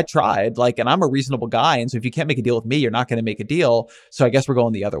 well, I tried, and I'm a reasonable guy. And so if you can't make a deal with me, you're not going to make a deal. So I guess we're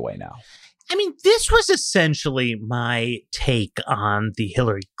going the other way now. I mean, this was essentially my take on the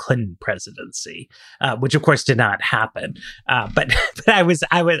Hillary Clinton presidency, which of course did not happen. But I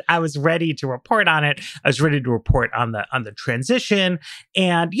was ready to report on it. I was ready to report on the transition.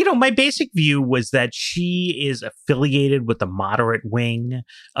 And, my basic view was that she is affiliated with the moderate wing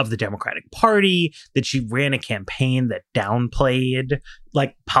of the Democratic Party, that she ran a campaign that downplayed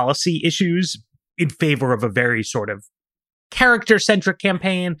policy issues in favor of a very sort of character-centric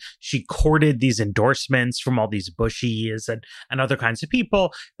campaign. She courted these endorsements from all these Bushies and other kinds of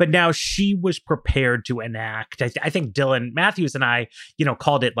people, but now she was prepared to enact. I think Dylan Matthews and I,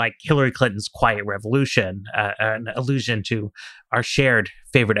 called it Hillary Clinton's Quiet Revolution, an allusion to our shared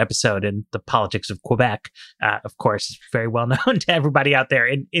favorite episode in the politics of Quebec. Of course, very well known to everybody out there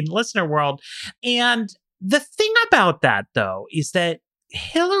in listener world. And the thing about that, though, is that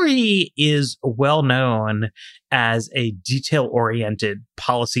Hillary is well known as a detail-oriented,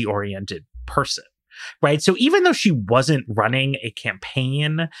 policy-oriented person, right? So even though she wasn't running a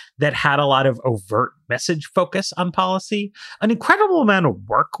campaign that had a lot of overt message focus on policy, an incredible amount of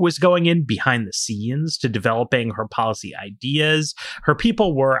work was going in behind the scenes to developing her policy ideas. Her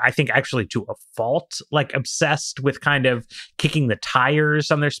people were, I think, actually to a fault, obsessed with kind of kicking the tires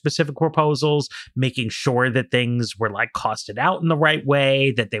on their specific proposals, making sure that things were costed out in the right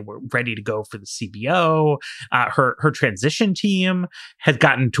way, that they were ready to go for the CBO. Her transition team had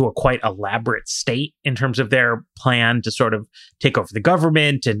gotten to a quite elaborate state in terms of their plan to sort of take over the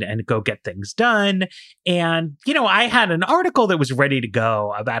government and go get things done. And, I had an article that was ready to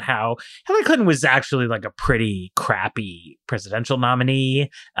go about how Hillary Clinton was actually a pretty crappy presidential nominee.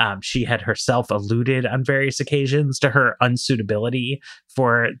 She had herself alluded on various occasions to her unsuitability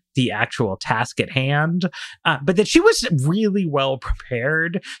for the actual task at hand, but that she was really well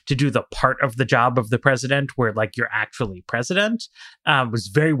prepared to do the part of the job of the president where you're actually president, was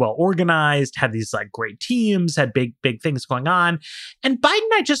very well organized, had these great teams, had big things going on. And Biden,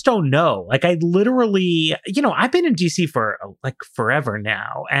 I just don't know. I literally, I've been in DC for forever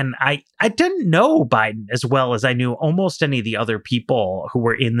now, and I didn't know Biden as well as I knew almost any of the other people who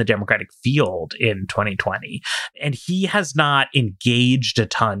were in the Democratic field in 2020. And he has not engaged a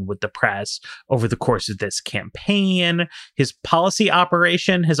ton with the press over the course of this campaign. His policy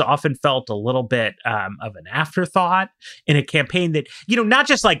operation has often felt a little bit of an afterthought in a campaign that, not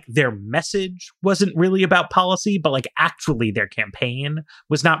just their message wasn't really about policy, but actually their campaign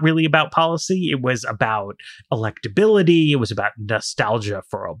was not really about policy. It was about electability. It was about nostalgia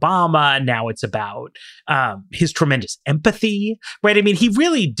for Obama. Now it's about his tremendous empathy, right? I mean, he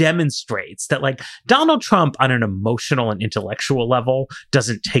really demonstrates that Donald Trump on an emotional and intellectual level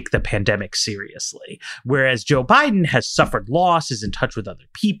doesn't take the pandemic seriously. Whereas Joe Biden has suffered loss, is in touch with other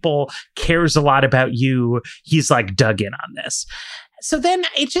people, cares a lot about you. He's dug in on this. So then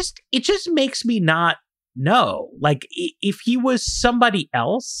it just makes me not know. If he was somebody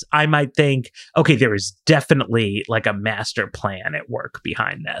else, I might think, okay, there is definitely a master plan at work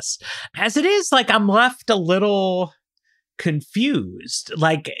behind this. As it is, I'm left a little confused.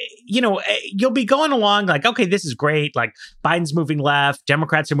 You'll be going along okay, this is great. Biden's moving left,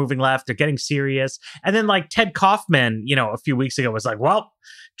 Democrats are moving left, they're getting serious. And then Ted Kaufman, a few weeks ago was well,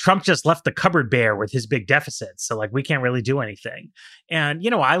 Trump just left the cupboard bare with his big deficits. So we can't really do anything. And,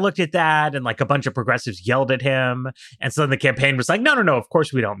 I looked at that and a bunch of progressives yelled at him. And so then the campaign was no, of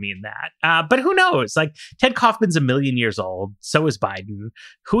course we don't mean that. But who knows? Ted Kaufman's a million years old. So is Biden.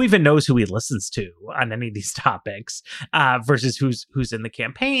 Who even knows who he listens to on any of these topics versus who's in the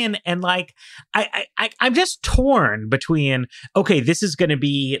campaign? And I'm just torn between, okay, this is going to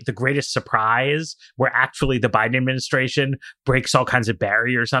be the greatest surprise where actually the Biden administration breaks all kinds of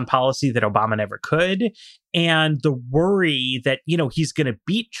barriers on policy that Obama never could. And the worry that, he's going to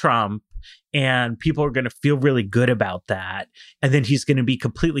beat Trump and people are going to feel really good about that. And then he's going to be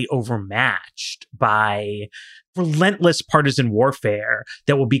completely overmatched by relentless partisan warfare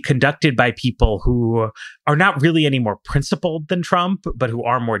that will be conducted by people who are not really any more principled than Trump, but who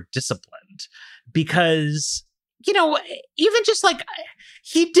are more disciplined. Because, even just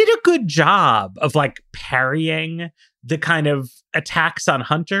he did a good job of parrying the kind of attacks on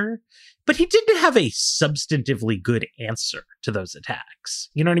Hunter, but he didn't have a substantively good answer to those attacks.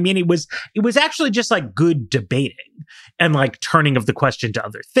 You know what I mean? It was actually just good debating and turning of the question to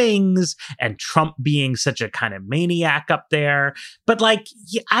other things, and Trump being such a kind of maniac up there. But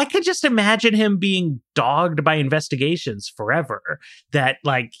I could just imagine him being dogged by investigations forever, that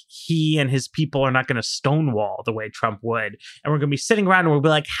he and his people are not going to stonewall the way Trump would. And we're going to be sitting around and we'll be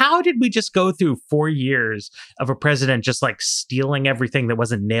like, how did we just go through 4 years of a president just stealing everything that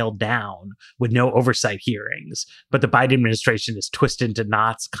wasn't nailed down with no oversight hearings? But the Biden administration is twisted into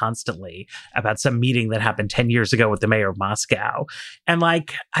knots constantly about some meeting that happened 10 years ago with the mayor of Moscow. And I've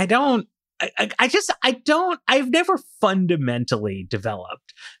never fundamentally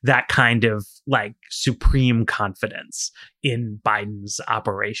developed that kind of supreme confidence in Biden's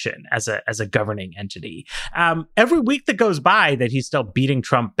operation as a governing entity. Every week that goes by that he's still beating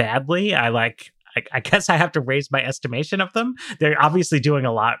Trump badly, I guess I have to raise my estimation of them. They're obviously doing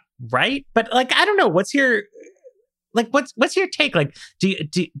a lot right, but I don't know. What's your take? Do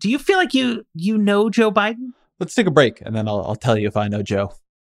you feel like you know Joe Biden? Let's take a break, and then I'll tell you if I know Joe.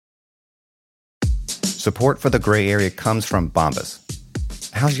 Support for The Gray Area comes from Bombas.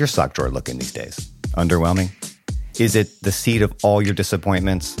 How's your sock drawer looking these days? Underwhelming? Is it the seat of all your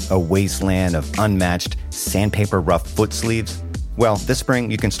disappointments? A wasteland of unmatched sandpaper rough foot sleeves? Well, this spring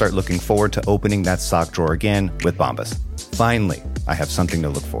you can start looking forward to opening that sock drawer again with Bombas. Finally, I have something to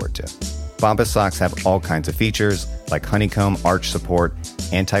look forward to. Bombas socks have all kinds of features like honeycomb arch support,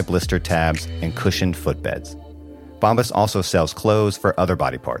 anti-blister tabs, and cushioned footbeds. Bombas also sells clothes for other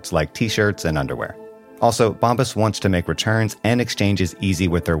body parts like t-shirts and underwear. Also, Bombas wants to make returns and exchanges easy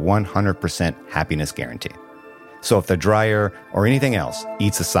with their 100% happiness guarantee. So if the dryer or anything else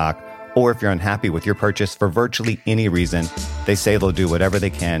eats a sock, or if you're unhappy with your purchase for virtually any reason, they say they'll do whatever they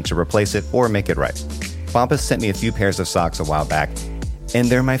can to replace it or make it right. Bombas sent me a few pairs of socks a while back, and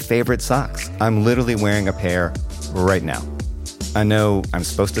they're my favorite socks. I'm literally wearing a pair right now. I know I'm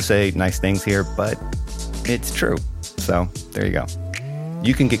supposed to say nice things here, but it's true. So there you go.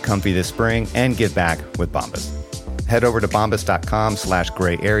 You can get comfy this spring and give back with Bombas. Head over to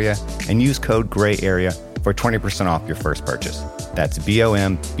bombas.com/grayarea and use code GRAYAREA for 20% off your first purchase. That's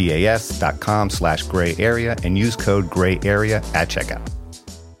bombas.com/grayarea and use code GRAYAREA at checkout.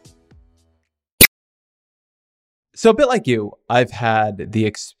 So a bit like you, I've had the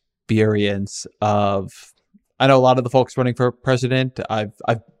experience of, I know a lot of the folks running for president. I've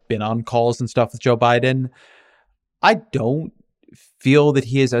been on calls and stuff with Joe Biden. I don't feel that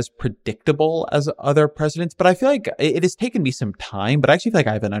he is as predictable as other presidents, but I feel like it has taken me some time, but I actually feel like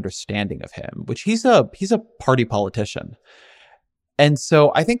I have an understanding of him, which he's a party politician. And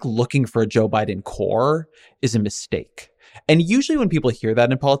so I think looking for a Joe Biden core is a mistake. And usually when people hear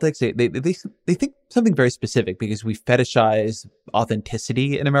that in politics, they think something very specific, because we fetishize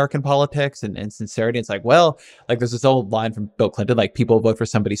authenticity in American politics and sincerity. It's there's this old line from Bill Clinton, people vote for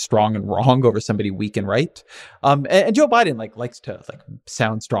somebody strong and wrong over somebody weak and right. And Joe Biden likes to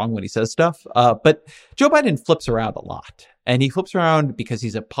sound strong when he says stuff. But Joe Biden flips around a lot. And he flips around because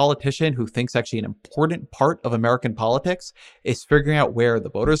he's a politician who thinks actually an important part of American politics is figuring out where the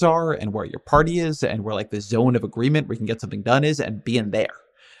voters are and where your party is and where the zone of agreement where you can get something done is, and being there.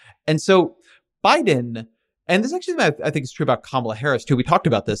 And so Biden, and this actually I think is true about Kamala Harris too. We talked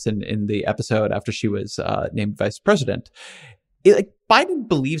about this in the episode after she was named vice president. Biden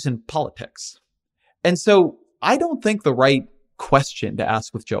believes in politics. And so I don't think the right question to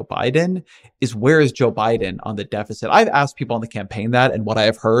ask with Joe Biden is, where is Joe Biden on the deficit? I've asked people on the campaign that, and what I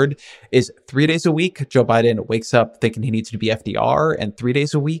have heard is 3 days a week, Joe Biden wakes up thinking he needs to be FDR, and 3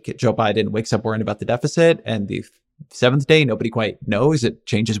 days a week, Joe Biden wakes up worrying about the deficit, and the 7th day, nobody quite knows. It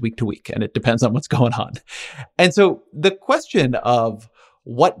changes week to week, and it depends on what's going on. And so the question of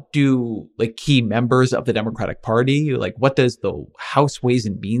what do key members of the Democratic Party, what does the House Ways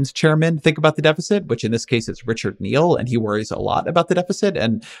and Means chairman think about the deficit, which in this case is Richard Neal, and he worries a lot about the deficit.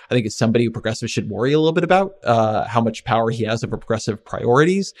 And I think it's somebody who progressives should worry a little bit about, how much power he has over progressive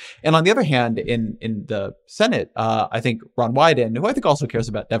priorities. And on the other hand, in the Senate, I think Ron Wyden, who I think also cares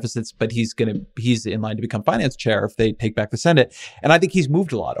about deficits, but he's in line to become finance chair if they take back the Senate. And I think he's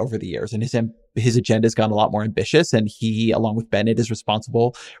moved a lot over the years, and his his agenda has gotten a lot more ambitious, and he, along with Bennett, is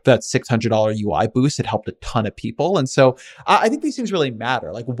responsible for that $600 UI boost. It helped a ton of people. And so I think these things really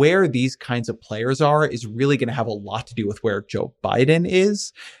matter. Like where these kinds of players are is really going to have a lot to do with where Joe Biden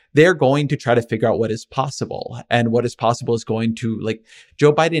is. They're going to try to figure out what is possible, and what is possible is going to, like,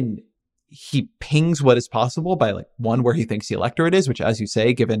 Joe Biden, he pings what is possible by, like, one, where he thinks the electorate is, which, as you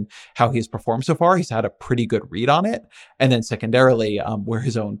say, given how he's performed so far, he's had a pretty good read on it. And then secondarily, where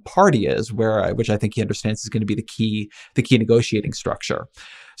his own party is, which I think he understands is going to be the key negotiating structure.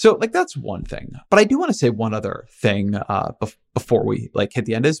 So, like, that's one thing. But I do want to say one other thing before we, like, hit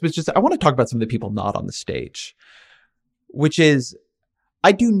the end, is just I want to talk about some of the people not on the stage, which is,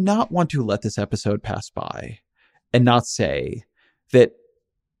 I do not want to let this episode pass by and not say that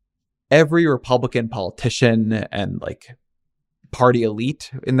every Republican politician and, like, party elite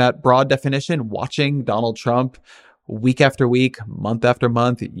in that broad definition, watching Donald Trump week after week, month after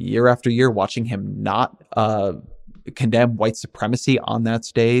month, year after year, watching him not condemn white supremacy on that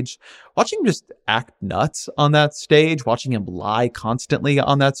stage, watching him just act nuts on that stage, watching him lie constantly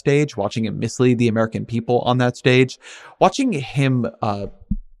on that stage, watching him mislead the American people on that stage, watching him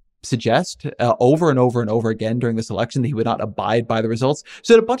suggest over and over and over again during this election that he would not abide by the results.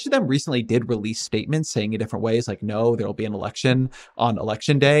 So a bunch of them recently did release statements saying in different ways, like, no, there will be an election on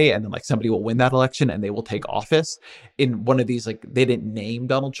election day, and then, like, somebody will win that election and they will take office. In one of these, like, they didn't name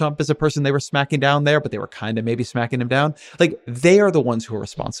Donald Trump as a person they were smacking down there, but they were kind of maybe smacking him down. Like, they are the ones who are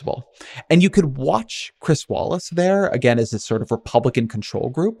responsible. And you could watch Chris Wallace there, again, as this sort of Republican control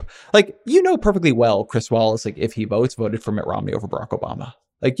group. Like, you know perfectly well Chris Wallace, like, if he voted for Mitt Romney over Barack Obama.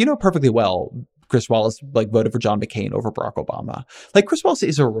 Like, you know perfectly well Chris Wallace, like, voted for John McCain over Barack Obama. Like, Chris Wallace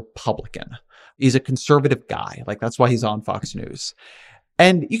is a Republican. He's a conservative guy. Like, that's why he's on Fox News.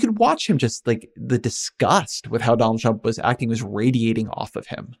 And you could watch him just, like, the disgust with how Donald Trump was acting was radiating off of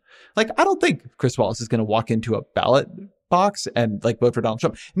him. Like, I don't think Chris Wallace is going to walk into a ballot box and, like, vote for Donald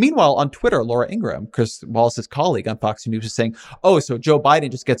Trump. Meanwhile, on Twitter, Laura Ingraham, Chris Wallace's colleague on Fox News, is saying, oh, so Joe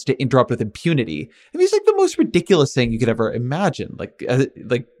Biden just gets to interrupt with impunity. I mean, it's like the most ridiculous thing you could ever imagine. Like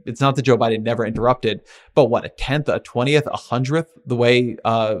it's not that Joe Biden never interrupted, but what, a 10th, a 20th, a 100th, the way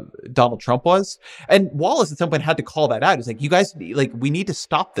Donald Trump was. And Wallace at some point had to call that out. He's like, you guys, like, we need to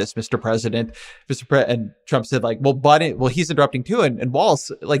stop this, Mr. President. And Trump said, like, well, Biden, well, he's interrupting too. And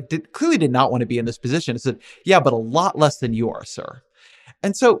Wallace, like, clearly did not want to be in this position. He said, yeah, but a lot less than you are, sir.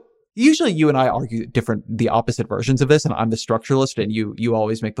 And so usually you and I argue the opposite versions of this, and I'm the structuralist, and you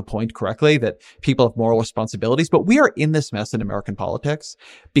always make the point correctly that people have moral responsibilities. But we are in this mess in American politics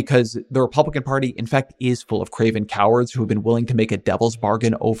because the Republican Party, in fact, is full of craven cowards who have been willing to make a devil's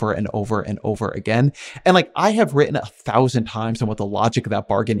bargain over and over and over again. And, like, I have written 1,000 times on what the logic of that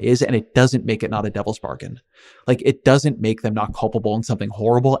bargain is, and it doesn't make it not a devil's bargain. Like, it doesn't make them not culpable in something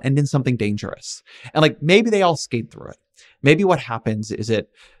horrible and in something dangerous. And, like, maybe they all skate through it. Maybe what happens is that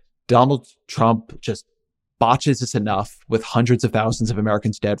Donald Trump just botches this enough with hundreds of thousands of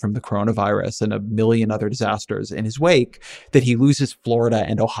Americans dead from the coronavirus and a million other disasters in his wake that he loses Florida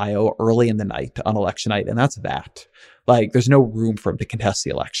and Ohio early in the night on election night. And that's that. Like, there's no room for him to contest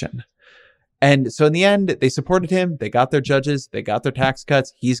the election. And so in the end, they supported him. They got their judges. They got their tax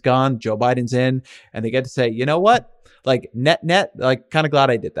cuts. He's gone. Joe Biden's in. And they get to say, you know what? Like, net, like, kind of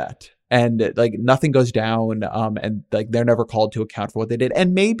glad I did that. And, like, nothing goes down, and, like, they're never called to account for what they did.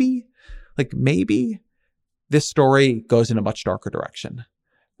 And maybe this story goes in a much darker direction.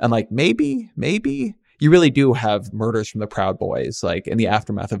 And, like, maybe you really do have murders from the Proud Boys, like, in the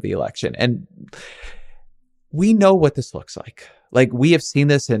aftermath of the election. And we know what this looks like. Like, we have seen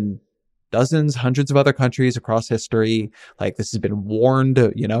this in dozens, hundreds of other countries across history. Like, this has been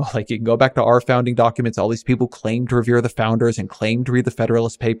warned, you know, like, you can go back to our founding documents. All these people claim to revere the founders and claim to read the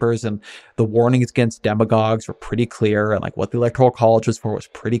Federalist Papers, and the warnings against demagogues were pretty clear. And, like, what the Electoral College was for was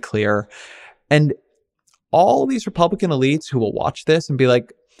pretty clear. And all these Republican elites who will watch this and be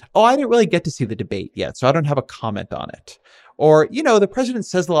like, oh, I didn't really get to see the debate yet, so I don't have a comment on it. Or, you know, the president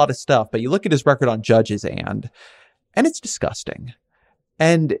says a lot of stuff, but you look at his record on judges and it's disgusting.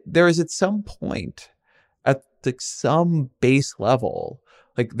 And there is at some point, at, like, some base level,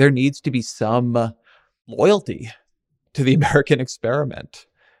 like, there needs to be some loyalty to the American experiment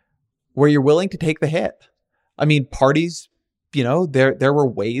where you're willing to take the hit. I mean, parties, you know, there were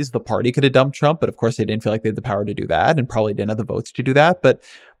ways the party could have dumped Trump, but of course they didn't feel like they had the power to do that and probably didn't have the votes to do that. But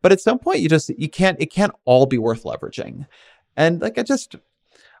at some point it can't all be worth leveraging. And, like,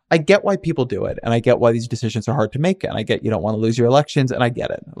 I get why people do it, and I get why these decisions are hard to make, and I get you don't want to lose your elections, and I get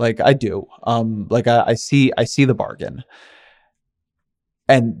it. Like, I do. Like, I see the bargain.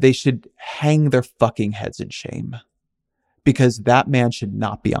 And they should hang their fucking heads in shame, because that man should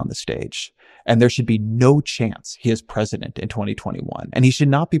not be on the stage. And there should be no chance he is president in 2021. And he should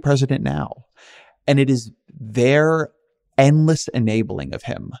not be president now. And it is their endless enabling of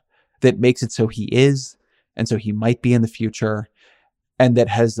him that makes it so he is, and so he might be in the future, and that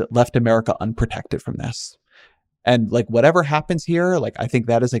has left America unprotected from this. And like whatever happens here, like I think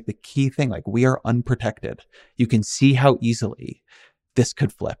that is like the key thing. Like we are unprotected. You can see how easily this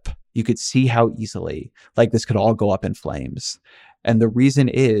could flip. You could see how easily like this could all go up in flames. And the reason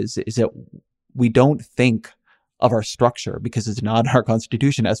is that we don't think of our structure, because it's not in our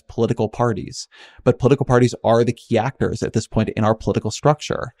Constitution, as political parties. But political parties are the key actors at this point in our political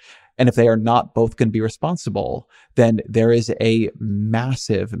structure. And if they are not both going to be responsible, then there is a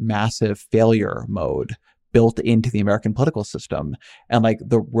massive, massive failure mode built into the American political system. And like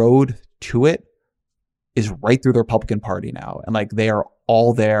the road to it is right through the Republican Party now. And like they are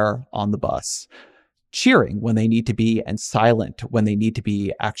all there on the bus, cheering when they need to be and silent when they need to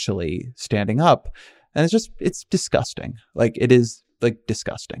be actually standing up. And it's disgusting. Like it is like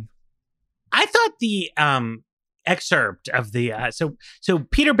disgusting. I thought the excerpt of the so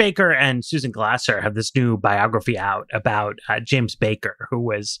Peter Baker and Susan Glasser have this new biography out about James Baker, who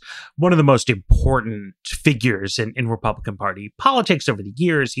was one of the most important figures in Republican Party politics over the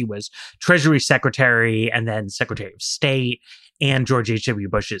years. He was Treasury Secretary and then Secretary of State and George H.W.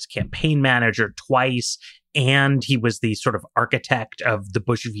 Bush's campaign manager twice. And he was the sort of architect of the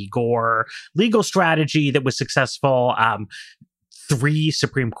Bush v. Gore legal strategy that was successful. 3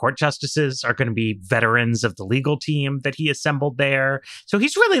 Supreme Court justices are going to be veterans of the legal team that he assembled there. So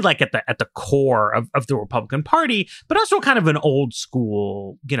he's really like at the core of the Republican Party, but also kind of an old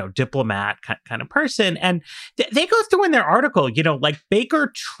school, diplomat kind of person. And they go through in their article, like Baker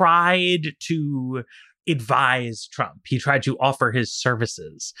tried to advise Trump. He tried to offer his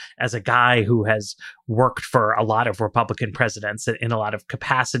services as a guy who has worked for a lot of Republican presidents in a lot of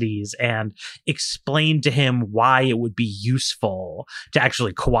capacities, and explained to him why it would be useful to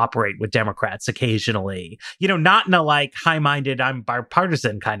actually cooperate with Democrats occasionally, not in a like high-minded, I'm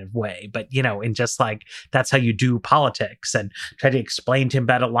bipartisan kind of way, but, in just like, that's how you do politics, and try to explain to him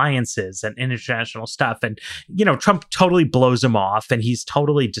about alliances and international stuff. And, Trump totally blows him off, and he's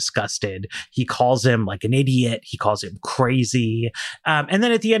totally disgusted. He calls him like an idiot. He calls him crazy. And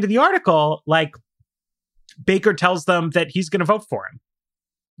then at the end of the article, like, Baker tells them that he's going to vote for him,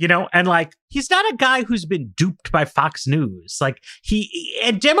 and like, he's not a guy who's been duped by Fox News. Like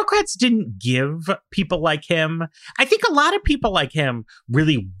and Democrats didn't give people like him. I think a lot of people like him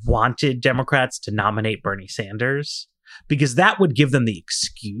really wanted Democrats to nominate Bernie Sanders, because that would give them the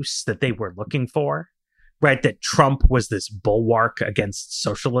excuse that they were looking for, right? That Trump was this bulwark against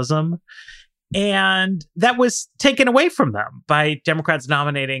socialism. And that was taken away from them by Democrats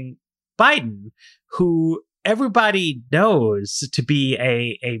nominating Biden, who everybody knows to be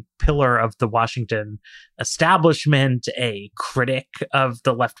a pillar of the Washington establishment, a critic of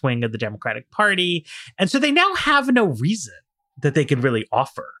the left wing of the Democratic Party. And so they now have no reason that they could really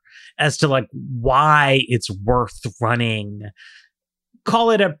offer as to like why it's worth running,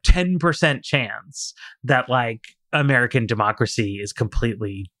 call it a 10% chance that like American democracy is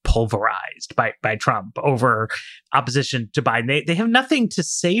completely pulverized by Trump over opposition to Biden. They have nothing to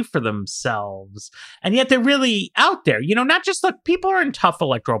say for themselves. And yet they're really out there, not just look, people are in tough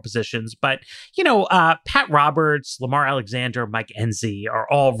electoral positions, but, Pat Roberts, Lamar Alexander, Mike Enzi are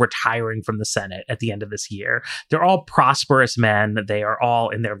all retiring from the Senate at the end of this year. They're all prosperous men. They are all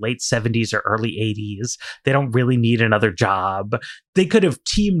in their late 70s or early 80s. They don't really need another job. They could have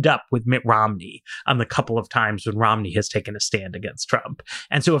teamed up with Mitt Romney on the couple of times when Romney has taken a stand against Trump.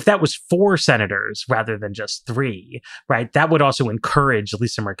 And so if that was 4 senators rather than just 3, right, that would also encourage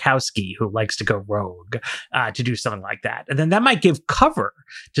Lisa Murkowski, who likes to go rogue, to do something like that. And then that might give cover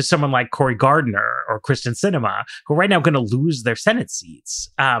to someone like Cory Gardner or Kristen Sinema, who are right now going to lose their Senate seats,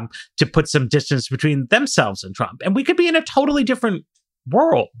 to put some distance between themselves and Trump. And we could be in a totally different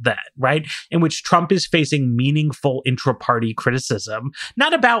world then, right, in which Trump is facing meaningful intra-party criticism,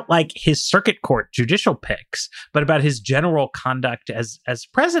 not about like his circuit court judicial picks, but about his general conduct as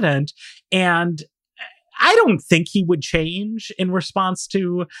president. And I don't think he would change in response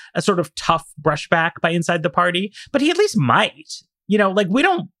to a sort of tough brushback by inside the party, but he at least might. Like we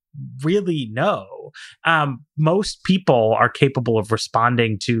don't really know. Most people are capable of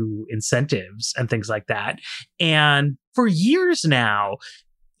responding to incentives and things like that. And for years now,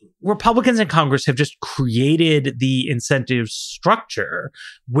 Republicans in Congress have just created the incentive structure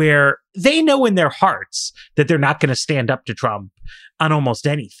where they know in their hearts that they're not going to stand up to Trump on almost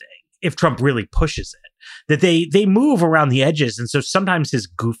anything if Trump really pushes it. that they move around the edges. And so sometimes his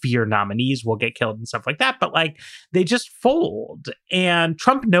goofier nominees will get killed and stuff like that. But like they just fold, and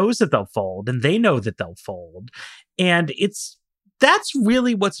Trump knows that they'll fold, and they know that they'll fold. And that's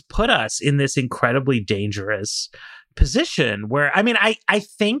really what's put us in this incredibly dangerous position where, I mean, I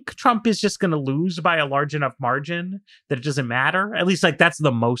think Trump is just going to lose by a large enough margin that it doesn't matter. At least like that's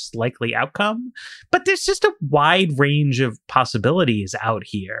the most likely outcome. But there's just a wide range of possibilities out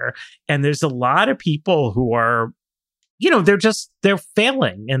here. And there's a lot of people who are, they're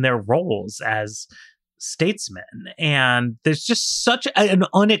failing in their roles as statesmen. And there's just such an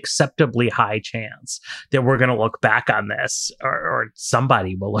unacceptably high chance that we're going to look back on this, or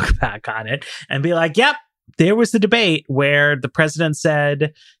somebody will look back on it and be like, yep, there was the debate where the president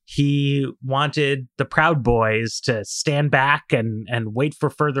said he wanted the Proud Boys to stand back and wait for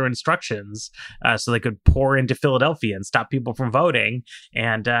further instructions so they could pour into Philadelphia and stop people from voting.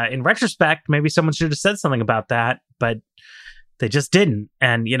 And in retrospect, maybe someone should have said something about that, but they just didn't.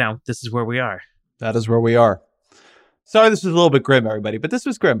 And, this is where we are. That is where we are. Sorry, this was a little bit grim, everybody, but this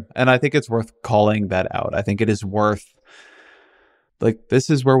was grim. And I think it's worth calling that out. I think it is worth, like,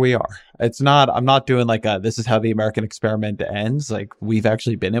 this is where we are. I'm not doing like this is how the American experiment ends. Like, we've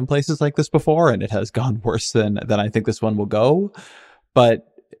actually been in places like this before, and it has gone worse than I think this one will go. But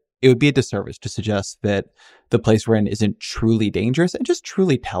it would be a disservice to suggest that the place we're in isn't truly dangerous and just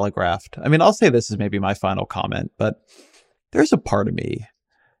truly telegraphed. I mean, I'll say this is maybe my final comment, but there's a part of me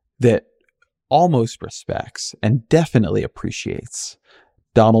that almost respects and definitely appreciates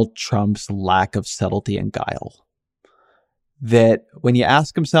Donald Trump's lack of subtlety and guile. That when you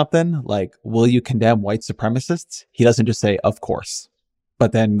ask him something like, will you condemn white supremacists? He doesn't just say, of course,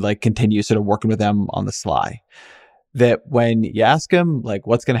 but then like continue sort of working with them on the sly. That when you ask him, like,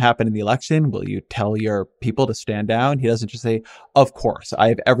 what's going to happen in the election? Will you tell your people to stand down? He doesn't just say, of course, I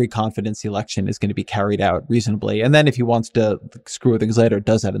have every confidence the election is going to be carried out reasonably. And then if he wants to screw things later,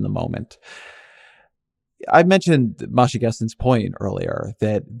 does that in the moment. I mentioned Masha Gessen's point earlier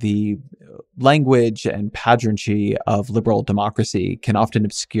that the language and pageantry of liberal democracy can often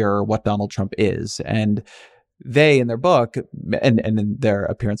obscure what Donald Trump is. And they, in their book and in their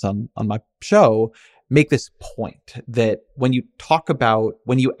appearance on my show, make this point that when you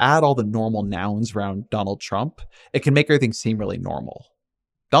add all the normal nouns around Donald Trump, it can make everything seem really normal.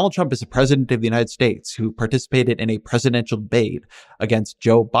 Donald Trump is a president of the United States who participated in a presidential debate against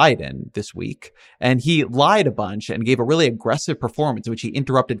Joe Biden this week. And he lied a bunch and gave a really aggressive performance in which he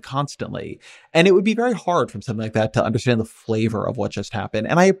interrupted constantly. And it would be very hard from something like that to understand the flavor of what just happened.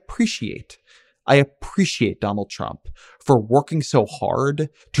 And I appreciate Donald Trump for working so hard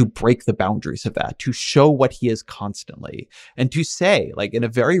to break the boundaries of that, to show what he is constantly, and to say, like, in a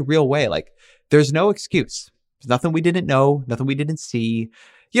very real way, like, there's no excuse. There's nothing we didn't know, nothing we didn't see.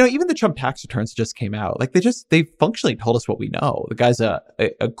 Even the Trump tax returns just came out. Like, they functionally told us what we know. The guy's a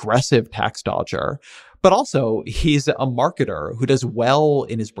aggressive tax dodger, but also he's a marketer who does well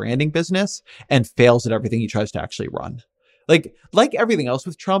in his branding business and fails at everything he tries to actually run. Like everything else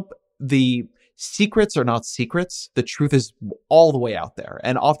with Trump, the secrets are not secrets. The truth is all the way out there.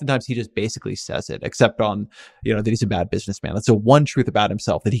 And oftentimes he just basically says it, except on, that he's a bad businessman. That's the one truth about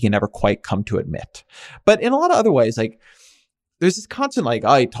himself that he can never quite come to admit. But in a lot of other ways, like, there's this constant, like,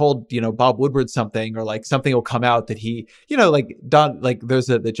 I told, Bob Woodward something, or like something will come out that he, there's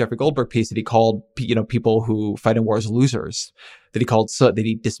the Jeffrey Goldberg piece that he called, people who fight in wars losers, that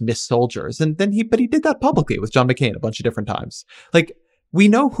he dismissed soldiers. And then he did that publicly with John McCain a bunch of different times. Like, we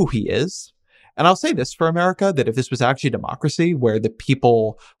know who he is. And I'll say this for America, that if this was actually democracy where the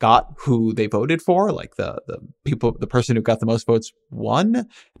people got who they voted for, like the person who got the most votes won,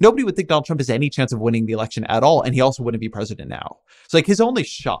 nobody would think Donald Trump has any chance of winning the election at all. And he also wouldn't be president now. So like his only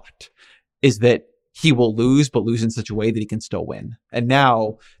shot is that he will lose, but lose in such a way that he can still win. And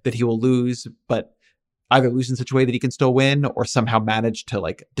now that he will lose, but either lose in such a way that he can still win, or somehow manage to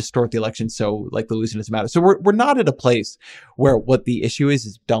like distort the election so like the losing doesn't matter. So we're not at a place where what the issue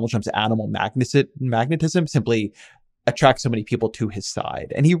is Donald Trump's animal magnetism simply attracts so many people to his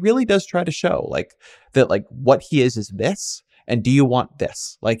side. And he really does try to show like that, like what he is this. And do you want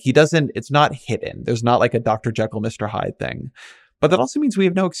this? Like it's not hidden. There's not like a Dr. Jekyll, Mr. Hyde thing. But that also means we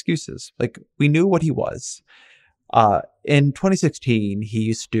have no excuses. Like, we knew what he was. In 2016, he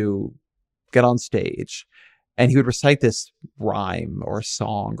used to get on stage and he would recite this rhyme or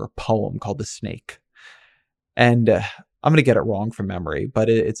song or poem called The Snake. And I'm going to get it wrong from memory, but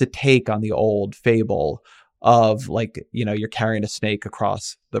it's a take on the old fable of like, you're carrying a snake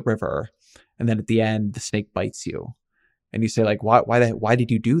across the river, and then at the end, the snake bites you. And you say like, why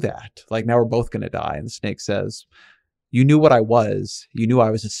did you do that? Like, now we're both going to die. And the snake says, you knew what I was. You knew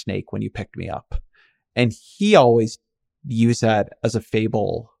I was a snake when you picked me up. And he always used that as a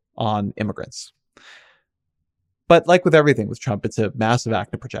fable on immigrants. But like with everything with Trump, it's a massive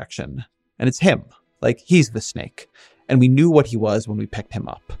act of projection. And it's him. Like, he's the snake. And we knew what he was when we picked him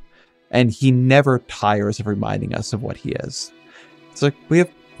up. And he never tires of reminding us of what he is. It's like, we have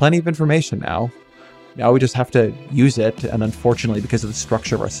plenty of information now. Now we just have to use it. And unfortunately, because of the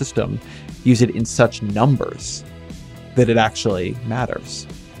structure of our system, use it in such numbers that it actually matters.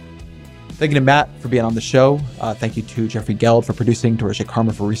 Thank you to Matt for being on the show. Thank you to Jeffrey Geld for producing, to Roger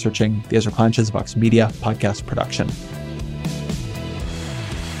Karma for researching. The Ezra Klein Show is a Vox Media podcast production.